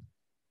do.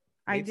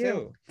 Me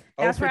too.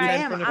 That's where I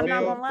am. I'm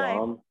not gonna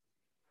lie.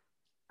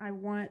 I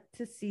want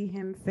to see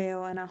him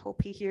fail, and I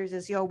hope he hears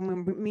this. Yo,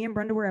 me and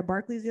Brenda were at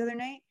Barclays the other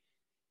night,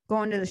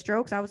 going to the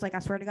Strokes. I was like, I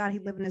swear to God, he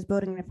live in this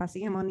building, and if I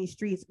see him on these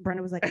streets,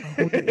 Brenda was like, I'll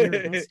hold your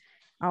earrings.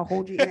 I'll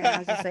hold your earrings. I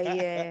was just say,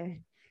 yeah.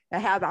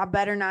 I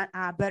better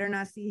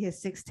not see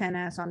his 6'10"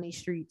 ass on these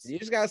streets. You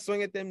just gotta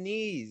swing at them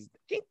knees,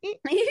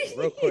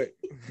 real quick.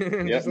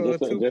 Just a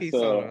little two-piece a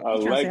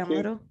You trying to say I'm kick.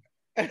 little?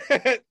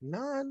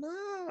 Nah.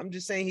 I'm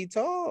just saying he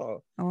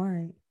tall. All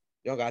right.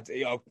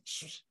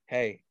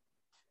 Hey,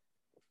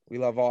 we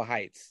love all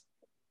heights.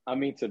 I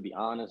mean, to be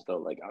honest though,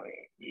 like, I mean,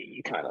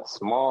 you kind of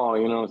small,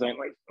 you know what I'm saying?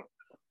 Like,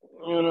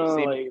 you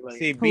know,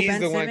 see, B's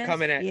the one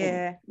coming at.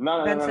 Yeah.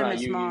 No, Ben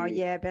Simmons you, small. you.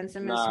 Yeah, Ben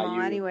Simmons Nah, small.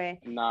 you. Anyway.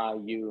 Nah,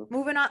 you.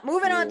 Moving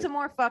on to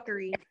more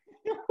fuckery.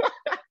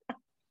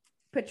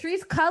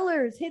 Patrisse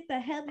Cullors hit the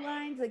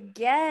headlines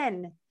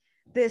again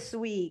this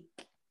week.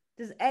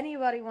 Does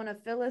anybody want to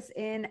fill us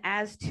in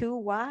as to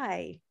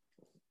why?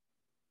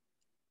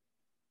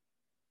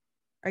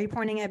 Are you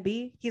pointing at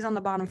B? He's on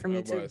the bottom for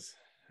me too.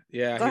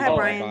 Yeah, go ahead,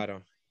 Brian.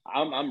 Bottom.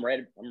 I'm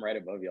right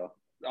above y'all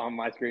on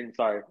my screen.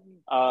 Sorry.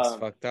 It's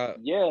fucked up.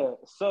 Yeah.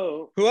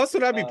 So who else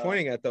would I be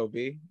pointing at though,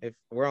 B? If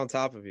we're on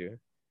top of you,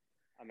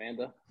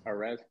 Amanda or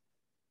Rez.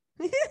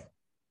 Go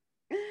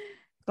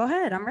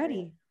ahead. I'm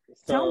ready.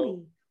 So, tell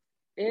me.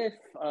 If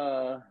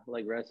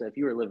like Rez said, if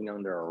you were living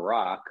under a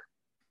rock,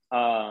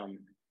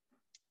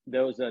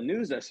 there was a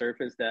news that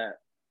surfaced that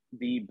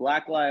the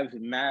Black Lives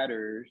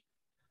Matter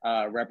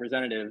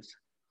representatives,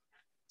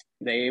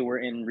 they were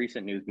in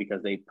recent news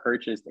because they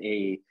purchased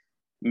a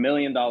 $1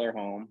 million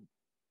home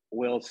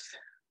whilst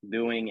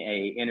doing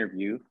a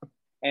interview.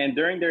 And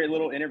during their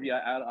little interview,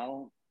 I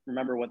don't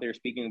remember what they were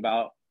speaking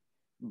about,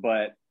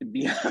 but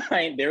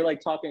behind, they're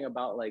like talking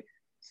about like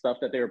stuff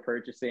that they were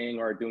purchasing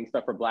or doing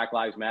stuff for Black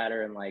Lives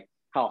Matter and like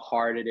how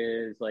hard it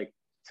is like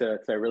to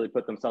really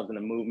put themselves in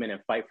the movement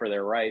and fight for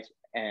their rights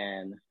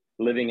and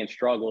living in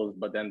struggles.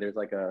 But then there's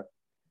like a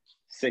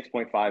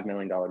 $6.5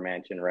 million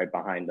mansion right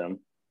behind them.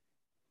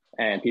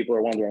 And people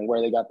are wondering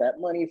where they got that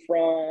money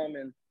from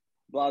and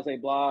blah, blah,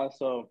 blah.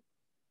 So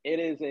it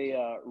is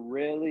a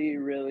really,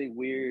 really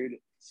weird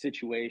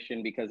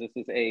situation because this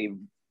is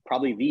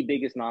probably the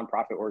biggest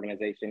nonprofit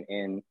organization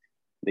in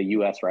the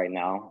US right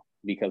now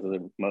because of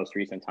the most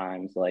recent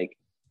times, like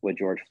with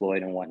George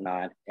Floyd and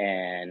whatnot.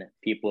 And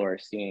people are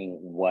seeing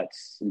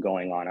what's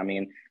going on. I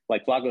mean,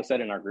 like Flaco said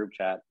in our group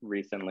chat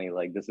recently,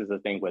 like this is the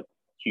thing with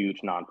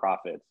huge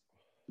nonprofits.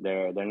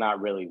 They're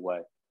not really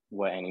what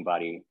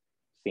anybody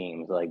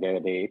seems like.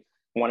 They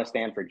want to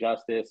stand for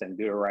justice and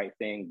do the right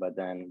thing, but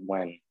then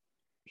when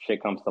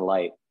shit comes to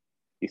light,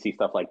 you see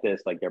stuff like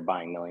this, like they're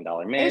buying $1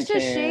 million mansions.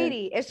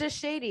 It's just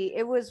shady.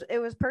 It was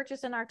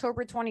purchased in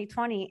October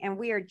 2020, and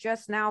we are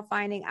just now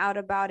finding out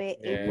about it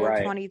April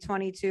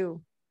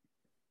 2022.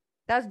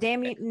 That's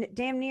damn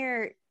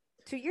near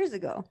 2 years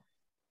ago.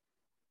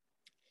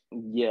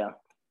 Yeah.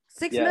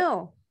 6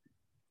 mil.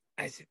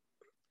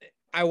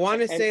 I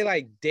want to say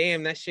like,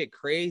 damn, that shit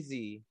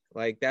crazy.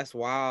 Like that's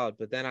wild.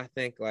 But then I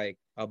think like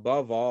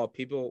above all,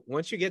 people,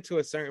 once you get to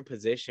a certain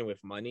position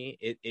with money,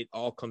 it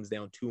all comes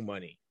down to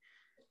money.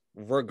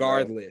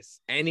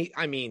 Regardless. Right.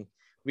 I mean,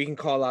 we can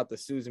call out the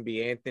Susan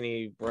B.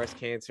 Anthony breast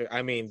cancer.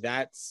 I mean,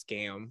 that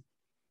scam.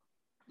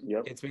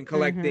 Yep. It's been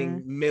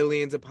collecting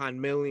millions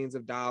upon millions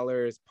of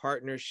dollars,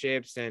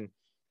 partnerships, and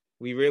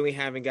we really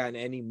haven't gotten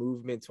any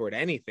movement toward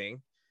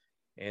anything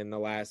in the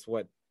last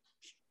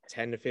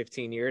 10 to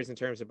 15 years in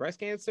terms of breast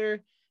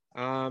cancer.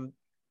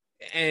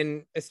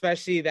 And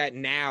especially that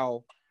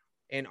now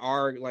in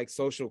our like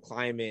social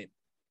climate,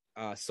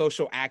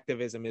 social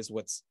activism is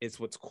what's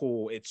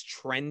cool. It's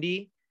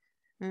trendy.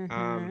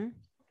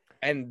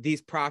 And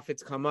these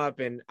profits come up,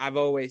 and I've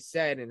always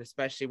said, and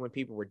especially when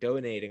people were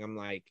donating, I'm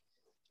like,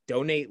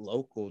 donate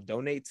local,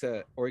 donate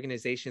to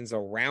organizations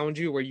around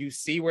you where you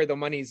see where the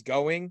money's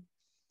going.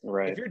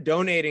 Right. If you're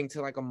donating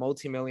to like a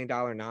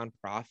multi-million-dollar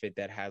nonprofit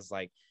that has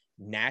like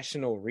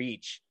national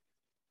reach,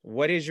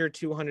 what is your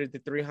 200 to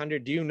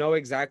 300? Do you know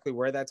exactly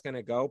where that's going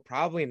to go?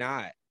 Probably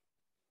not.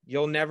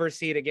 You'll never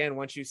see it again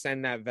once you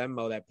send that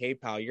Venmo, that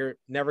PayPal. You're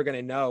never going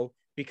to know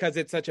because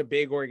it's such a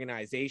big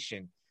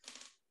organization.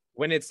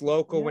 When it's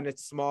local, when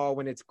it's small,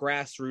 when it's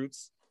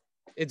grassroots,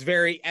 it's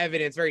very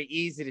evident, it's very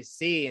easy to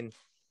see. And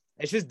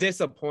it's just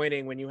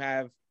disappointing when you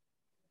have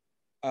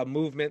a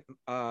movement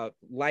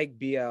like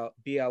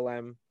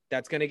BLM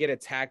that's going to get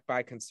attacked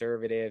by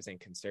conservatives and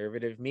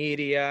conservative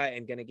media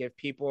and going to give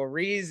people a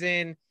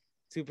reason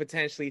to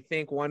potentially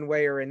think one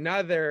way or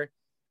another,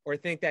 or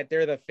think that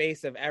they're the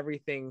face of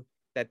everything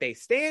that they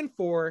stand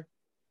for.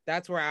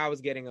 That's where I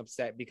was getting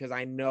upset because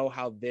I know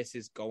how this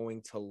is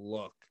going to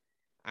look.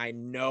 I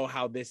know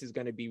how this is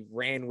going to be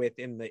ran with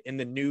in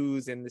the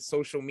news and the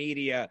social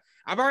media.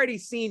 I've already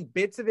seen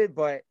bits of it,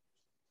 but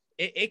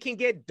it can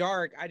get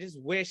dark. I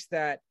just wish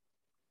that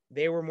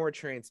they were more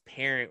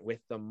transparent with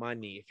the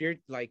money. If you're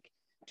like,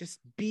 just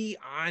be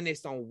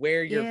honest on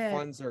where your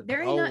funds are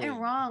there going. There ain't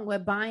nothing wrong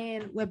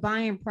with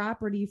buying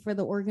property for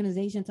the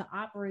organization to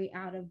operate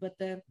out of, but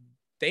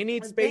they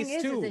need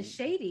space too. It's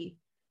shady.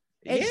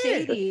 It's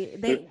shady.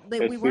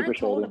 We weren't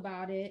told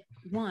about it.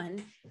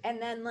 One,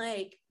 and then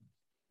like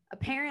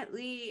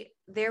apparently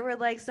there were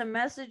like some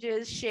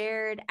messages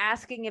shared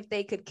asking if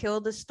they could kill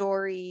the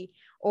story,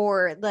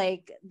 or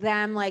like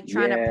them like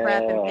trying to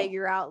prep and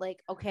figure out like,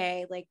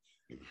 okay, like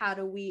how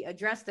do we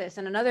address this?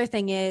 And another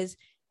thing is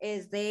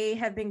they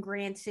have been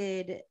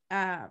granted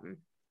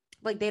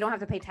like they don't have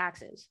to pay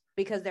taxes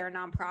because they're a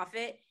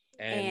nonprofit.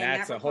 And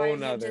that's a whole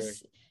nother.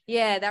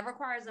 That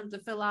requires them to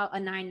fill out a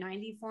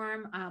 990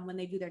 form when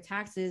they do their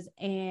taxes.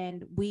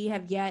 And we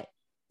have yet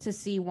to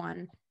see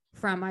one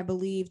from, I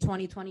believe,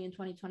 2020 and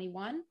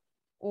 2021.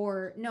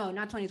 Or no,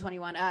 not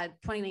 2021,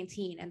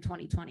 2019 and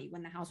 2020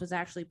 when the house was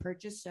actually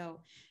purchased.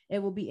 So it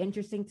will be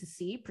interesting to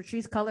see.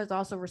 Patrisse Cullors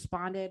also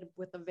responded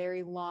with a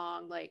very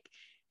long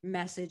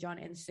message on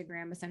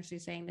Instagram, essentially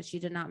saying that she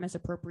did not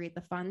misappropriate the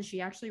funds. She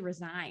actually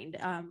resigned.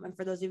 And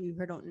for those of you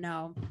who don't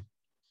know,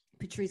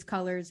 Patrisse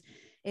Cullors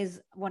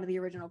is one of the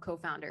original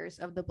co-founders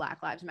of the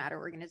Black Lives Matter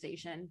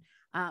organization,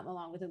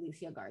 along with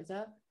Alicia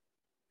Garza.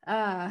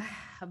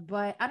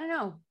 But I don't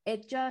know.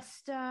 It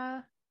just...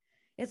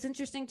 it's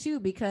interesting too,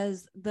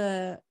 because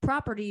the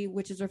property,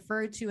 which is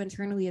referred to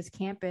internally as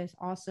campus,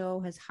 also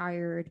has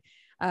hired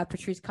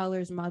Patrisse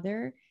Cullors'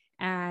 mother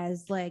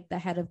as the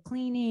head of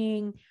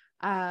cleaning,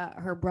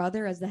 her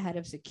brother as the head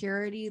of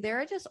security. There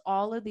are just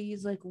all of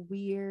these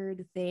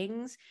weird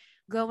things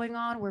going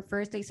on where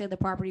first they said the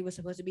property was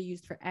supposed to be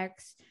used for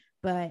X,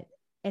 but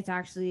it's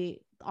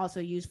actually also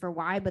used for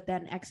Y, but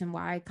then X and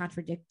Y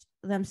contradict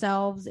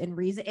themselves in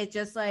reason. It's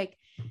just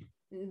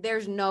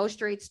there's no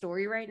straight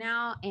story right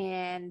now.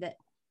 And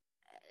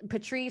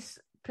Patrisse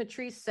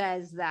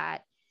says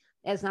that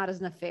it's not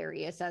as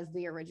nefarious as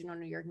the original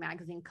New York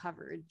Magazine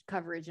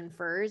coverage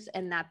infers,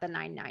 and that the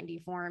 990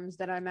 forms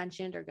that I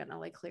mentioned are gonna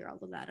clear all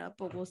of that up.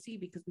 But we'll see,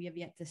 because we have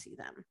yet to see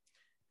them.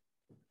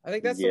 I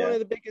think that's one of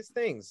the biggest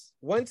things.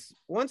 Once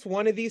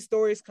one of these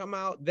stories come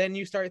out, then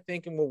you start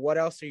thinking, well, what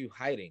else are you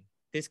hiding?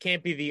 This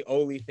can't be the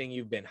only thing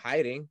you've been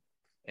hiding.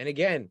 And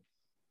again,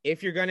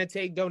 if you're going to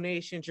take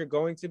donations, you're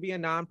going to be a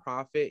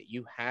nonprofit,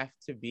 you have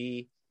to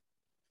be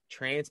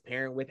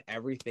transparent with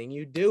everything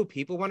you do.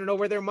 People want to know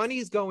where their money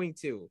is going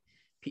to.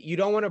 You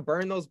don't want to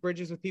burn those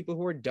bridges with people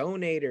who are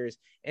donators.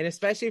 And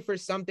especially for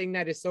something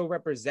that is so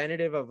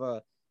representative of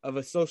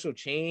a social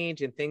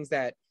change and things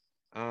that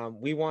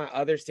we want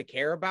others to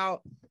care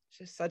about. It's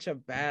just such a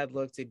bad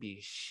look to be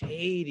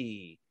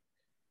shady.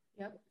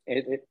 Yep.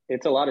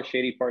 It's a lot of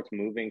shady parts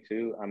moving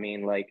too. I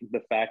mean,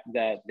 the fact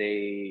that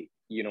they,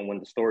 when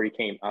the story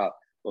came up,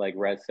 like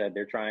Red said,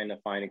 they're trying to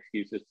find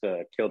excuses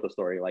to kill the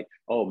story.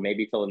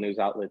 Maybe tell the news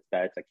outlets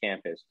that it's a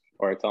campus,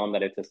 or tell them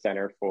that it's a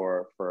center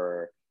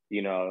for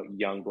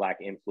young Black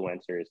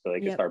influencers, so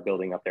they can start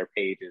building up their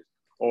pages.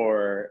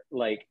 Or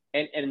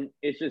and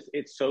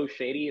it's so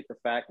shady at the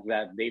fact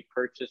that they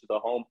purchased the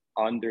home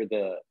under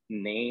the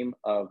name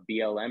of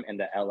BLM and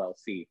the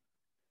LLC.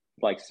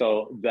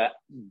 So that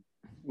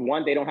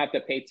one, they don't have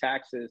to pay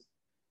taxes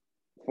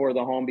for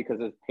the home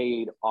because it's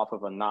paid off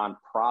of a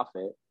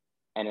nonprofit.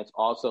 And it's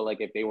also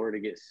if they were to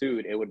get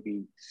sued, it would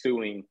be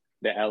suing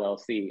the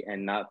LLC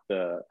and not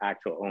the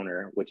actual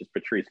owner, which is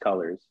Patrisse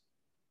Cullors.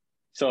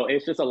 So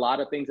it's just a lot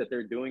of things that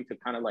they're doing to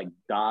kind of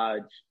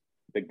dodge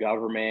the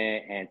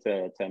government and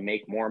to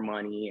make more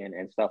money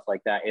and stuff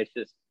like that.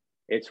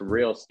 It's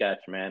real sketch,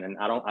 man. And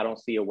I don't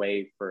see a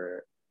way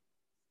for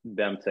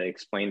them to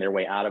explain their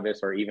way out of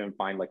this, or even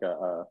find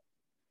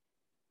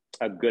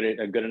a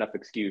good enough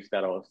excuse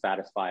that'll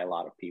satisfy a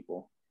lot of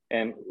people.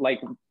 And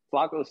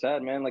Flacco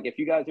said, man, if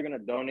you guys are going to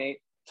donate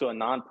to a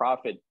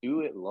nonprofit,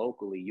 do it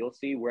locally. You'll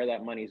see where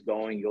that money's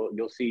going.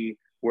 You'll see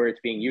where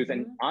it's being used.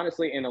 And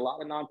honestly, in a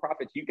lot of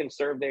nonprofits, you can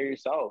serve there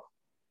yourself.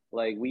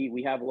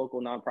 We have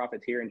local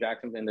nonprofits here in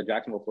the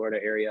Jacksonville, Florida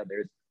area.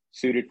 There's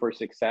Suited for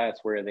Success,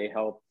 where they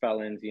help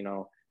felons,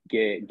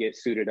 get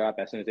suited up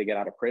as soon as they get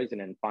out of prison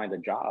and find a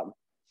job,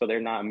 so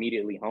they're not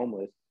immediately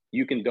homeless.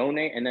 You can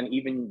donate, and then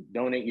even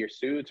donate your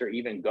suits, or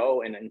even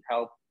go and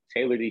help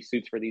tailor these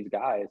suits for these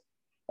guys.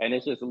 And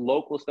it's just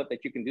local stuff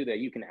that you can do that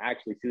you can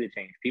actually see the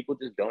change. People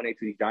just donate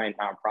to these giant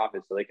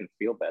nonprofits so they can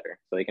feel better.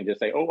 So they can just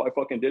say, oh, I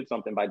fucking did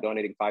something by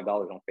donating $5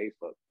 on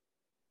Facebook.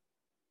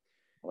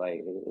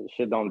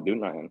 Shit don't do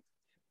nothing.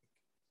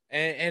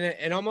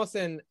 And almost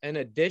an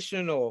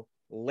additional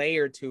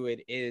layer to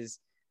it is,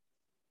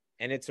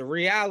 and it's a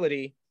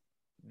reality,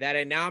 that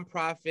a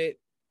nonprofit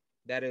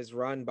that is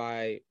run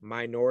by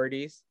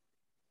minorities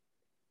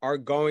are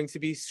going to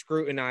be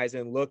scrutinized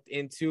and looked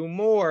into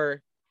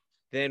more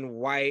than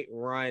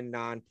white-run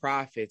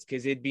nonprofits,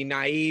 because it'd be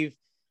naive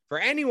for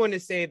anyone to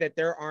say that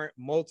there aren't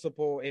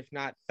multiple, if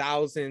not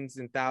thousands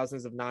and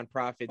thousands of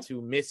nonprofits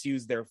who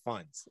misuse their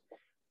funds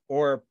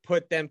or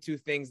put them to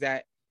things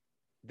that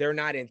they're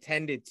not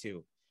intended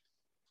to.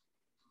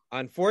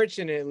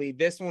 Unfortunately,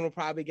 this one will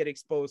probably get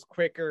exposed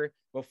quicker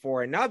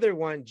before another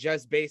one,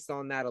 just based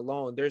on that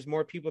alone. There's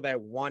more people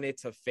that want it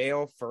to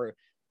fail for,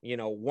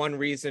 one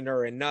reason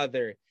or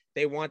another.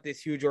 They want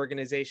this huge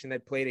organization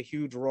that played a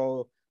huge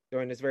role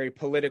during this very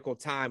political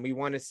time. We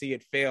want to see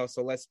it fail,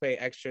 so let's pay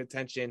extra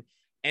attention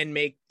and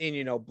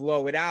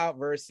blow it out,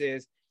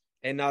 versus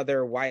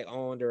another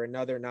white-owned or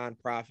another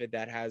nonprofit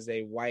that has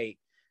a white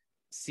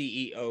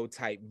CEO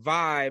type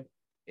vibe.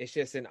 It's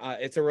just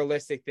it's a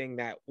realistic thing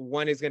that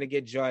one is going to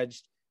get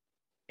judged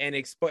and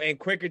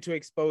quicker to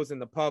expose in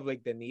the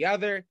public than the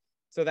other.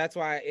 So that's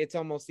why it's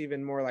almost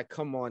even more like,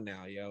 come on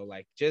now, yo.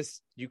 Like,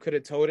 just, you could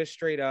have told us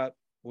straight up.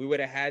 We would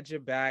have had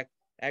your back,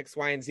 X,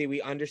 Y, and Z.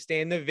 We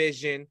understand the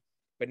vision.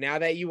 But now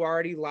that you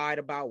already lied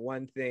about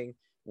one thing,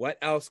 what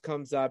else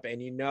comes up?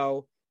 And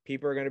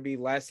people are going to be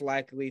less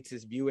likely to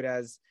view it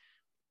as,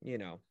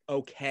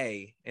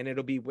 okay. And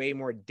it'll be way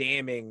more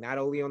damning, not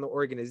only on the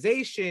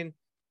organization,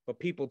 but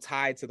people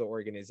tied to the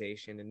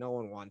organization. And no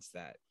one wants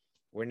that.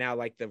 We're now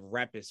like the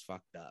rep is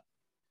fucked up.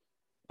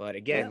 But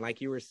again,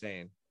 like you were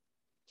saying,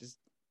 just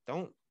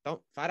don't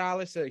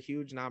 $5 is a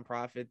huge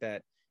nonprofit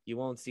that you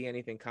won't see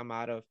anything come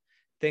out of.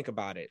 Think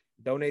about it.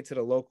 Donate to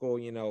the local,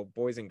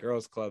 boys and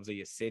girls clubs of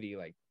your city.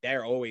 Like, they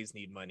always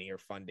need money or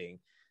funding,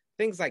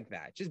 things like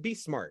that. Just be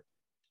smart.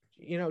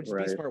 Be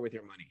smart with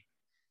your money.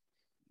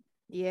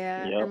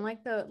 Yeah, yep. And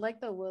like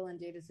the Will and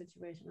Jada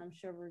situation, I'm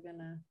sure we're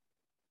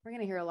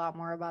gonna hear a lot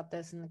more about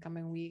this in the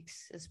coming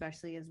weeks,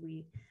 especially as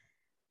we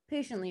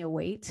patiently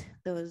await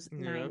those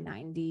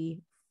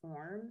 990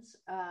 forms.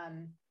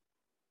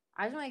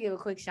 I just want to give a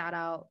quick shout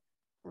out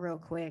real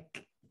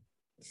quick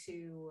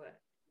to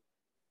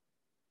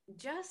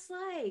just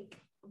like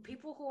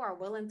people who are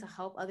willing to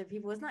help other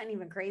people. It's not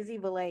even crazy,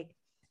 but like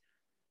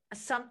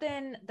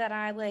something that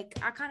I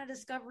kind of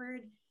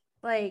discovered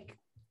like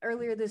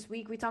earlier this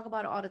week. We talk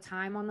about it all the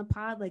time on the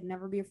pod, like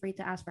never be afraid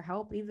to ask for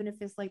help, even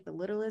if it's like the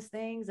littlest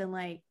things. And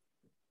like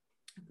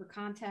for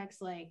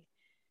context, like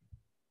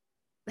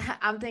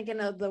I'm thinking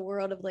of the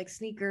world of like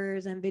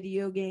sneakers and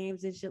video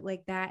games and shit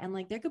like that. And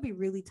like there could be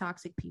really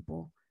toxic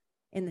people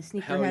in the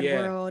sneakerhead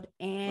world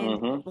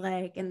and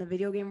like in the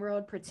video game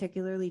world,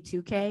 particularly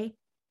 2K.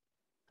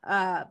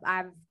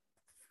 I've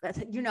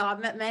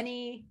met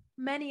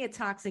many a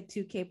toxic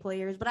 2K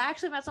players, but I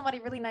actually met somebody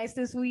really nice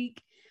this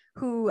week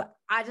who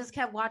I just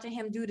kept watching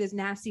him do this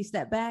nasty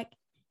step back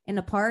in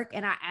the park,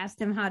 and I asked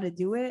him how to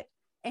do it.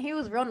 And he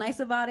was real nice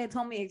about it,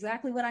 told me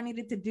exactly what I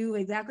needed to do,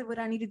 exactly what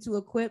I needed to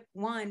equip,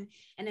 one.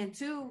 And then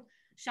two,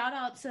 shout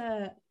out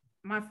to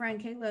my friend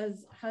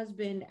Kayla's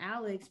husband,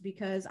 Alex,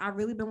 because I've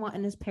really been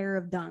wanting this pair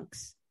of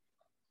Dunks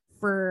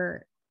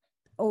for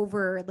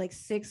over like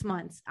 6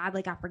 months. I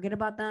forget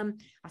about them.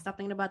 I stop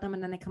thinking about them,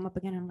 and then they come up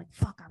again. And I'm like,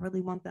 fuck, I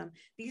really want them.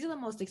 These are the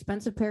most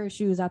expensive pair of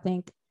shoes, I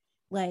think,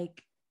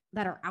 like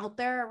that are out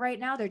there right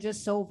now. They're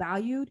just so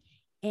valued.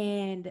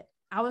 And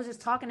I was just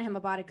talking to him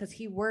about it because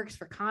he works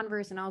for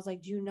Converse, and I was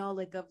like, do you know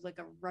like of like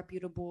a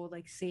reputable,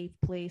 like safe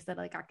place that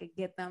like I could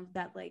get them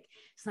that like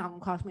it's not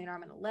gonna cost me an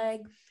arm and a leg?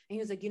 And he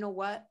was like, you know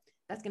what?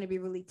 That's gonna be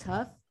really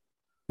tough,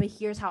 but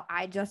here's how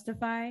I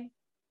justify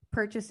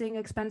purchasing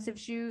expensive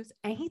shoes.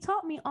 And he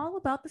taught me all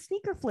about the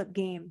sneaker flip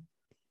game.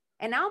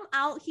 And now I'm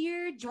out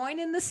here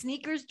joining the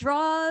sneakers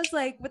draws,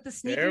 like with the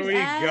sneakers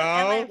app,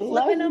 and like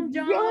flipping them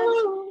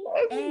Johns.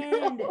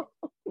 And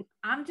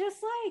I'm just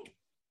like,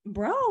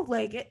 bro,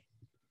 like it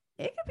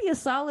could be a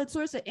solid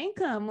source of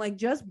income, like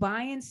just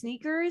buying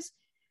sneakers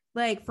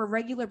like for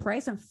regular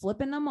price and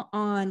flipping them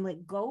on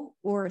like GOAT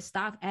or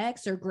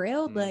StockX or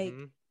Grail. Like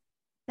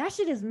that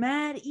shit is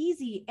mad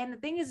easy. And the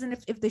thing is, and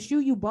if the shoe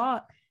you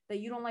bought that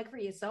you don't like for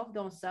yourself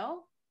don't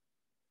sell,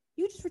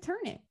 you just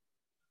return it.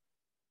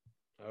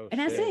 Oh,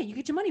 and that's it. You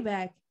get your money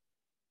back.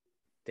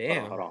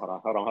 Damn. Hold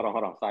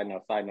on. Side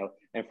note.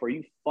 And for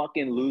you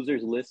fucking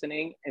losers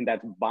listening and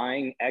that's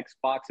buying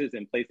Xboxes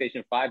and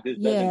PlayStation 5, this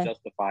doesn't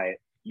justify it.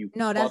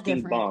 That's fucking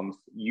different. Bums.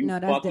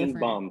 Fucking different.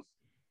 Bums.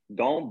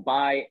 Don't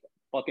buy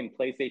fucking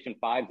PlayStation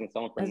 5s and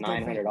sell them for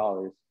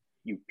 $900.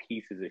 You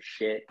pieces of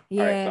shit.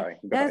 Yeah. All right, sorry.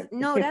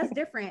 That's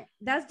different.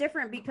 That's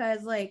different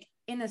because like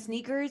in the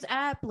sneakers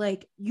app,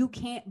 like you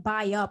can't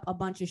buy up a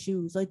bunch of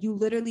shoes. Like you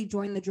literally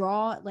join the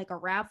draw like a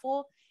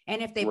raffle.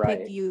 And if they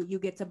pick you, you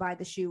get to buy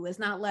the shoe. It's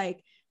not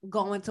like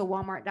going to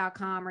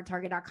Walmart.com or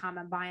Target.com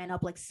and buying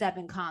up like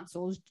 7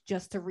 consoles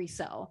just to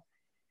resell.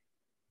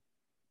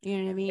 You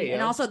know what I mean? Yeah.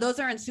 And also those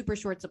are in super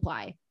short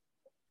supply.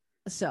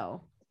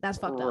 So that's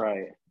fucked up.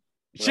 Right.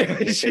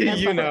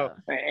 You know.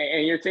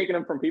 And you're taking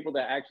them from people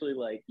that actually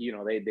like,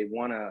 they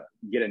want to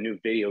get a new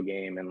video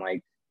game and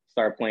like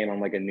start playing on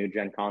like a new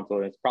gen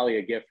console. It's probably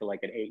a gift for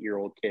like an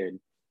 8-year-old kid.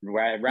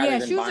 Rather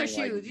than shoes buying, are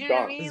shoes. Like, you know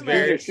what I mean?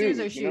 Like, shoes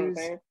are shoes. You know what I'm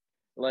saying?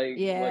 Like,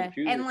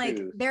 and like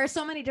shoes. There are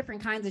so many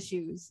different kinds of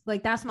shoes.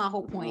 Like that's my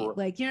whole point.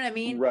 Like, you know what I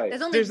mean? Right.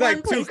 There's only one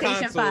like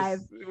PlayStation 5.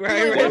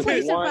 Right. One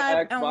PlayStation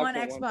 5 and one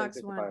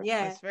Xbox One.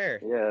 Yeah. That's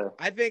fair. Yeah.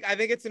 I think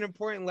it's an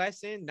important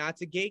lesson not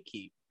to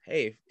gatekeep.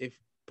 Hey, if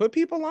put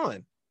people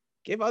on.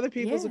 Give other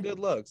people some good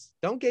looks.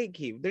 Don't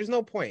gatekeep. There's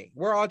no point.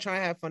 We're all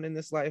trying to have fun in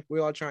this life.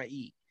 We're all trying to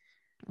eat.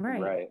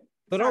 Right.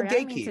 But don't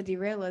gatekeep. I mean to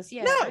derail us.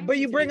 Yeah. No, but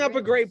you bring up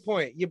a great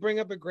point.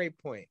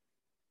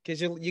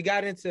 Because you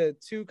got into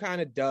 2 kind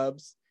of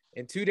dubs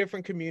in 2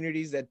 different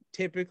communities that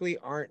typically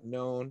aren't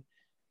known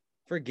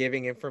for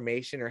giving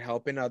information or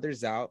helping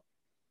others out.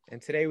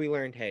 And today we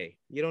learned, hey,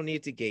 you don't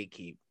need to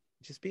gatekeep.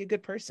 Just be a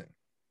good person.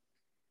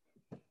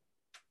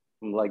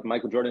 Like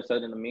Michael Jordan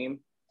said in the meme,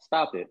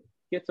 stop it.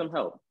 Get some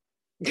help.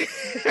 All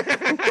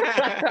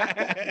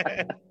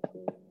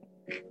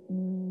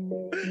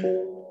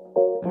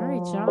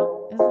right,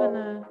 y'all. It's been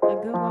a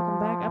good welcome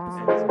back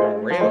episode.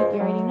 You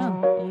already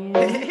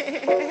know.